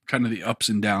for kind of the ups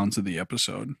and downs of the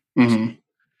episode. Mm-hmm.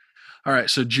 All right,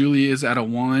 so Julie is at a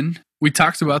 1. We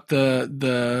talked about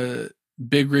the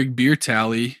Big Rig beer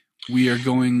tally. We are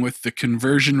going with the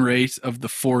conversion rate of the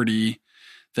 40,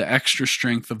 the extra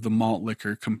strength of the malt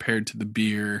liquor compared to the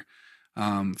beer.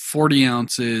 40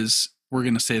 ounces, we're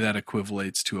going to say that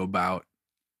equivalates to about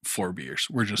 4 beers.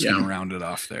 We're just going to round it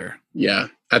off there. Yeah,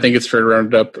 I think it's fair to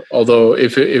round it up. Although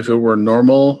if it were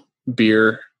normal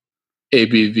beer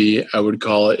ABV, I would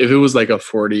call it, if it was like a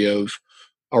 40 of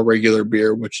a regular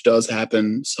beer, which does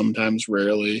happen sometimes,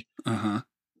 rarely. I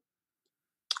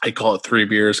call it 3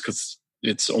 beers because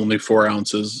it's only 4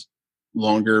 ounces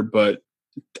longer, but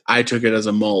I took it as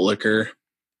a malt liquor.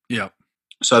 Yeah.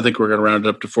 So I think we're going to round it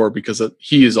up to 4 because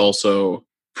he is also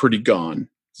pretty gone.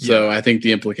 So I think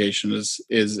the implication is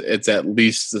it's at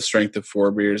least the strength of 4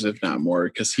 beers, if not more,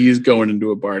 because he's going into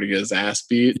a bar to get his ass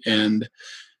beat. And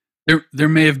there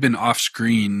may have been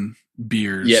off-screen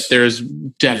beers. Yeah, there's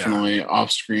definitely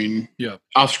off-screen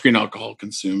alcohol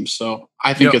consumed. So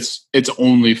I think it's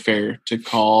only fair to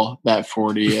call that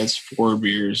 40 as 4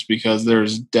 beers because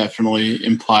there's definitely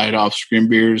implied off-screen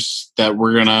beers that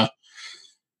we're gonna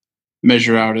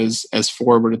measure out as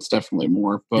 4, but it's definitely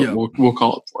more. But we'll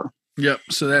call it 4. Yep.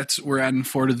 So we're adding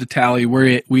 4 to the tally.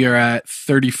 We are at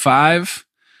 35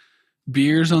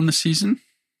 beers on the season,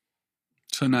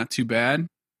 so not too bad.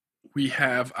 We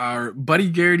have our Buddy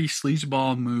Garrity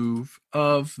sleazeball move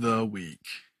of the week.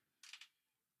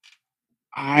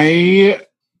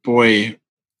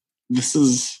 This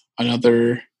is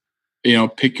another,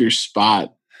 pick your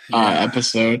spot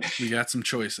episode. We got some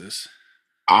choices.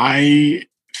 I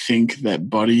think that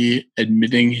Buddy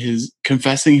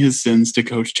confessing his sins to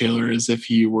Coach Taylor as if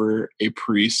he were a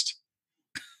priest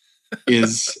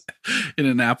is in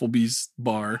an Applebee's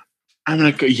bar. I'm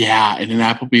gonna go, in an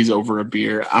Applebee's over a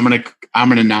beer. I'm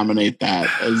gonna nominate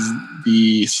that as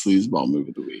the sleazeball move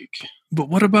of the week. But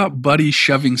what about Buddy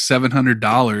shoving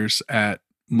 $700 at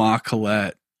Ma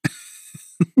Colette?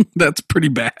 That's pretty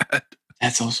bad.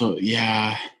 That's also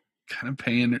kind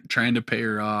of trying to pay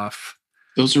her off.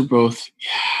 Those are both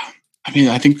I mean,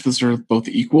 I think those are both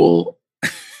equal.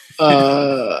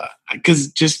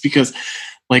 Because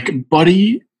like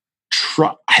Buddy,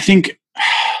 I think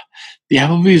the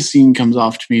Applebee's scene comes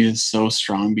off to me as so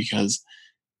strong because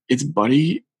it's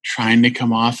Buddy trying to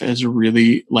come off as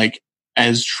really like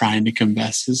as trying to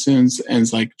confess his sins and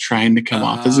it's like trying to come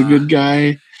off as a good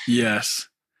guy. Yes.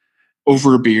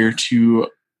 Over a beer to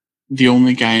the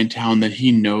only guy in town that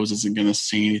he knows isn't going to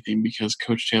say anything because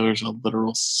Coach Taylor's a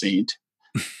literal saint.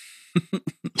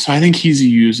 So I think he's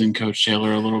using Coach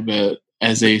Taylor a little bit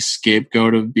as a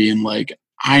scapegoat of being like,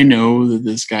 I know that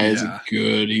this guy is a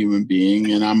good human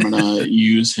being and I'm going to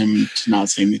use him to not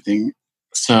say anything.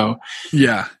 So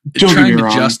yeah, don't trying get me to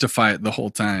wrong. Justify it the whole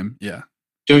time. Yeah.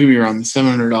 Don't get me wrong. The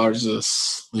 $700 is a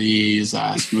sleaze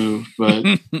ass move, but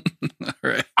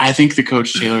right. I think the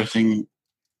Coach Taylor thing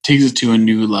takes it to a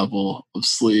new level of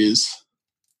sleaze.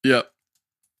 Yep.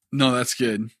 No, that's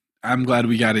good. I'm glad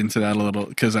we got into that a little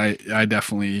because I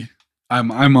definitely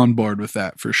I'm on board with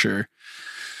that for sure.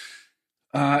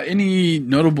 Any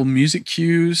notable music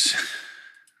cues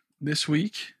this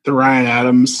week? The Ryan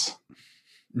Adams.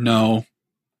 No.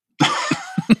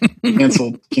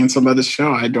 Canceled by the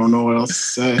show. I don't know what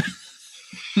else to say.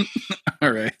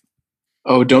 All right.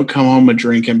 Oh, Don't Come Home a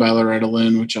Drinkin' by Loretta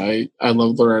Lynn, which I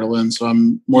love Loretta Lynn, so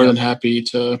I'm more than happy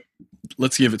to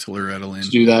let's give it to Loretta Lynn. To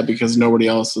do that because nobody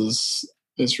else is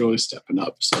really stepping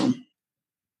up. So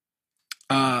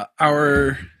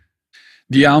our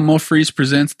the Alamo Freeze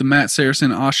presents the Matt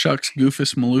Saracen Aw Shucks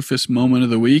Goofus Maloofus moment of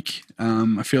the week.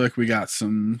 I feel like we got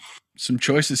some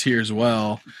choices here as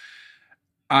well.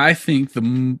 I think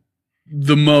the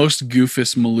most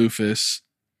Goofus Maloofus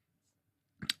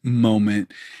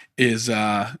moment is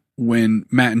when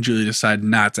Matt and Julie decide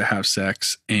not to have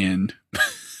sex and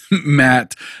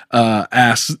Matt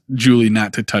asks Julie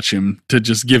not to touch him, to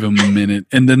just give him a minute,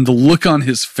 and then the look on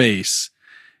his face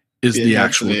is the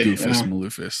actual Goofus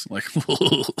Maloofus. Like,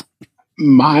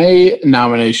 my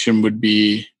nomination would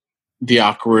be the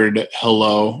awkward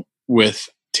hello with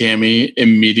Tammy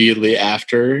immediately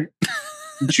after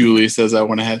Julie says, I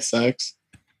want to have sex.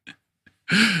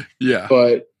 Yeah.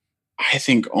 But I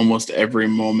think almost every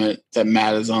moment that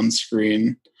Matt is on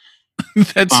screen.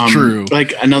 That's true.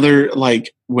 Like another,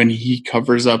 like when he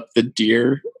covers up the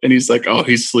deer and he's like, oh,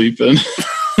 he's sleeping.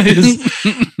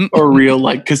 Or real,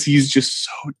 like, because he's just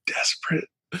so desperate.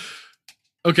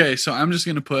 Okay, so I'm just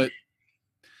going to put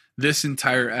this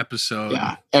entire episode.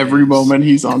 Yeah, every moment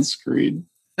he's on screen.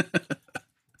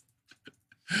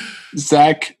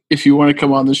 Zach, if you want to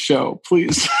come on the show,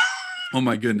 please. Oh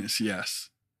my goodness, yes.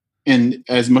 And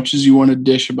as much as you want to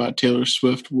dish about Taylor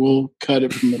Swift, we'll cut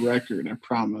it from the record, I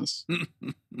promise.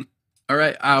 All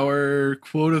right, our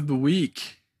quote of the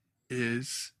week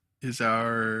is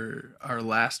our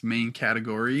last main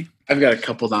category. I've got a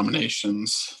couple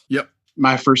nominations. Yep.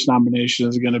 My first nomination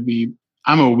is going to be,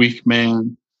 I'm a weak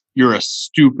man. You're a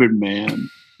stupid man.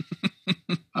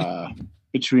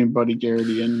 Between Buddy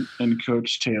Garrity and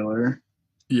Coach Taylor.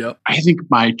 Yep. I think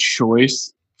my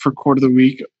choice for quote of the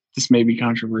week, this may be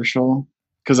controversial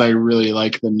because I really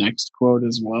like the next quote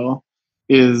as well,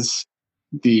 is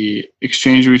the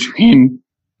exchange between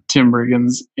Tim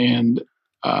Riggins and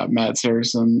Matt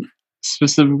Saracen,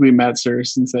 specifically Matt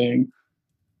Saracen saying,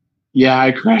 yeah,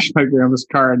 I crashed my grandma's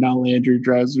car and now Landry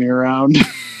drives me around.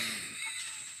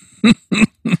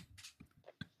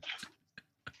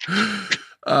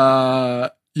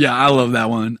 Yeah, I love that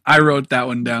one. I wrote that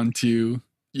one down too.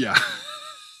 Yeah.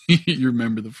 You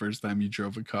remember the first time you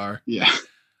drove a car. Yeah.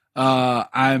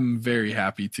 I'm very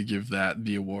happy to give that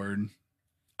the award.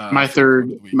 My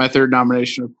third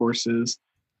nomination, of course, is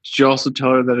did you also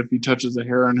tell her that if he touches a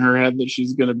hair on her head that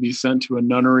she's going to be sent to a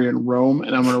nunnery in Rome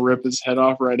and I'm going to rip his head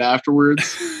off right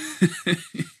afterwards?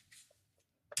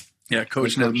 Yeah,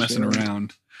 Coach not messing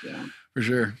around. Yeah. For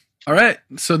sure. All right.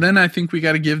 So then I think we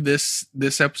got to give this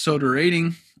episode a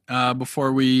rating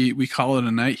before we call it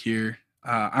a night here.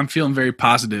 I'm feeling very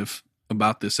positive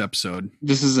about this episode.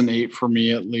 This is an 8 for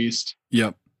me, at least.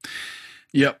 Yep.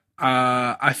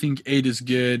 I think 8 is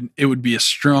good. It would be a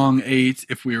strong 8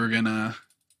 if we were gonna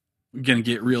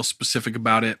get real specific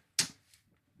about it.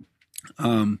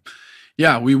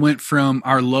 Yeah, we went from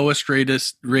our lowest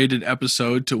rated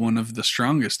episode to one of the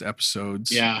strongest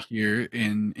episodes here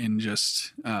in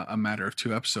just a matter of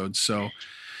 2 episodes. So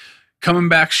coming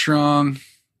back strong.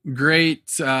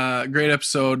 Great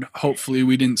episode. Hopefully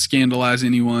we didn't scandalize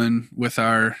anyone with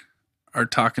our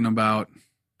talking about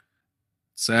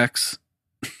sex.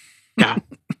 Yeah.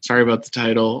 Sorry about the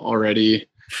title already.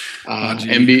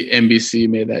 NBC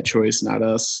made that choice, not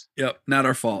us. Yep. Not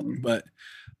our fault, but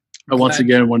I once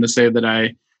again want to say that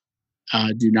I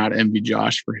do not envy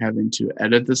Josh for having to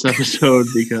edit this episode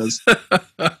because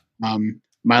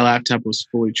my laptop was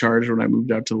fully charged when I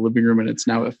moved out to the living room, and it's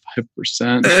now at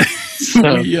 5%.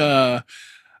 So.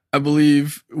 I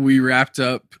believe we wrapped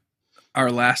up our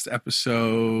last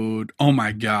episode. Oh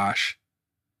my gosh.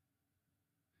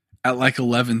 At like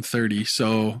 11:30.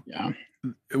 So yeah.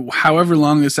 However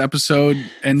long this episode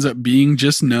ends up being,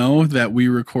 just know that we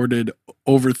recorded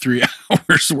over 3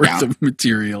 hours worth of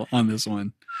material on this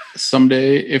one.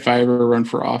 Someday, if I ever run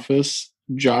for office,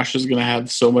 Josh is going to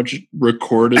have so much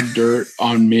recorded dirt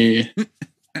on me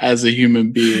as a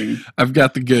human being. I've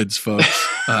got the goods, folks.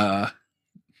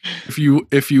 If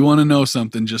you want to know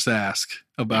something, just ask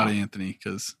about Anthony,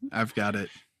 because I've got it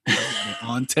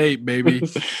on tape, baby.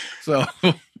 So,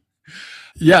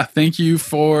 yeah, thank you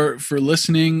for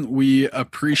listening. We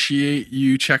appreciate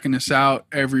you checking us out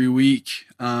every week.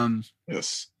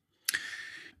 Yes.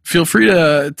 Feel free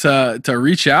to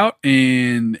reach out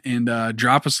and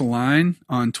drop us a line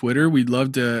on Twitter. We'd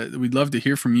love to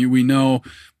hear from you. We know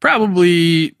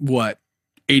probably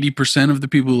 80% of the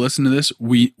people who listen to this,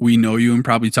 we know you and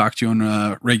probably talk to you on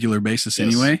a regular basis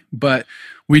anyway. But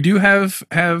we do have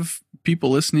people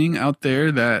listening out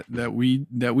there that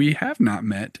we have not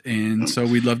met, and so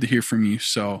we'd love to hear from you.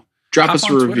 So drop us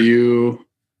a review.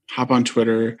 Hop on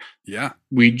Twitter. Yeah.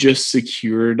 We just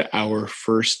secured our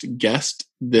first guest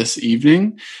this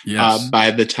evening. Yes.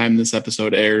 By the time this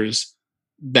episode airs,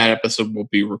 that episode will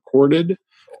be recorded.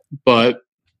 But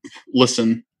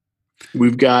listen,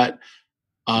 we've got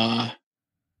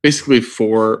basically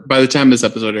 4. By the time this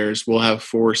episode airs, we'll have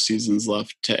 4 seasons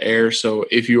left to air. So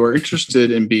if you are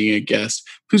interested in being a guest,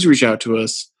 please reach out to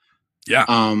us. Yeah.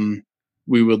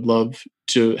 We would love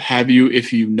to have you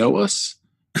if you know us.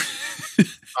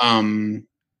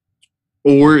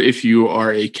 Or if you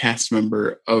are a cast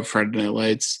member of Friday Night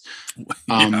Lights.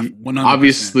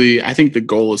 Obviously, I think the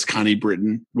goal is Connie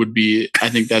Britton would be, I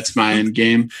think that's my end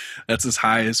game. That's as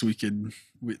high as we could.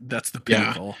 That's the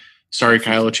pinnacle. Yeah. Sorry,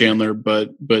 Kyla Chandler, but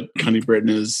Connie Britton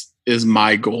is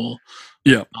my goal.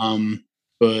 Yeah.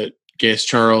 But Gaius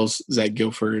Charles, Zach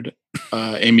Guilford,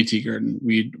 Amy Teagarden,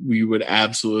 we would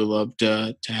absolutely love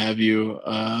to have you.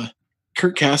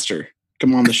 Kurt Castor,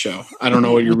 come on the show. I don't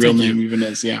know what your real name even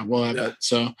is. Yeah, we'll have it.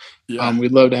 So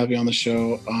we'd love to have you on the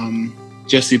show.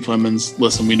 Jesse Plemons,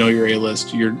 listen, we know you're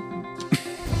A-list. You're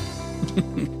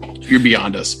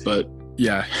beyond us, but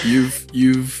yeah,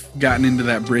 you've gotten into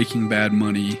that Breaking Bad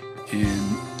money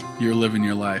and you're living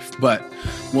your life. But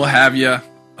we'll have you.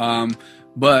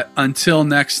 But until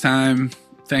next time,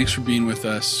 thanks for being with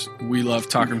us. We love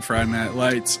talking Friday Night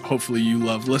Lights. Hopefully you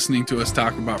love listening to us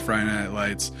talk about Friday Night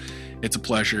Lights. It's a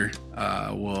pleasure.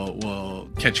 We'll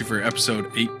catch you for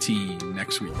episode 18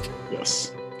 next week.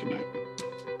 Yes. Good night.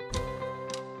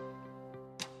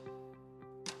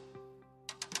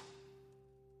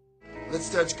 Let's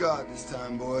touch God this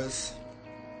time, boys.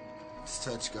 Let's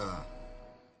touch God.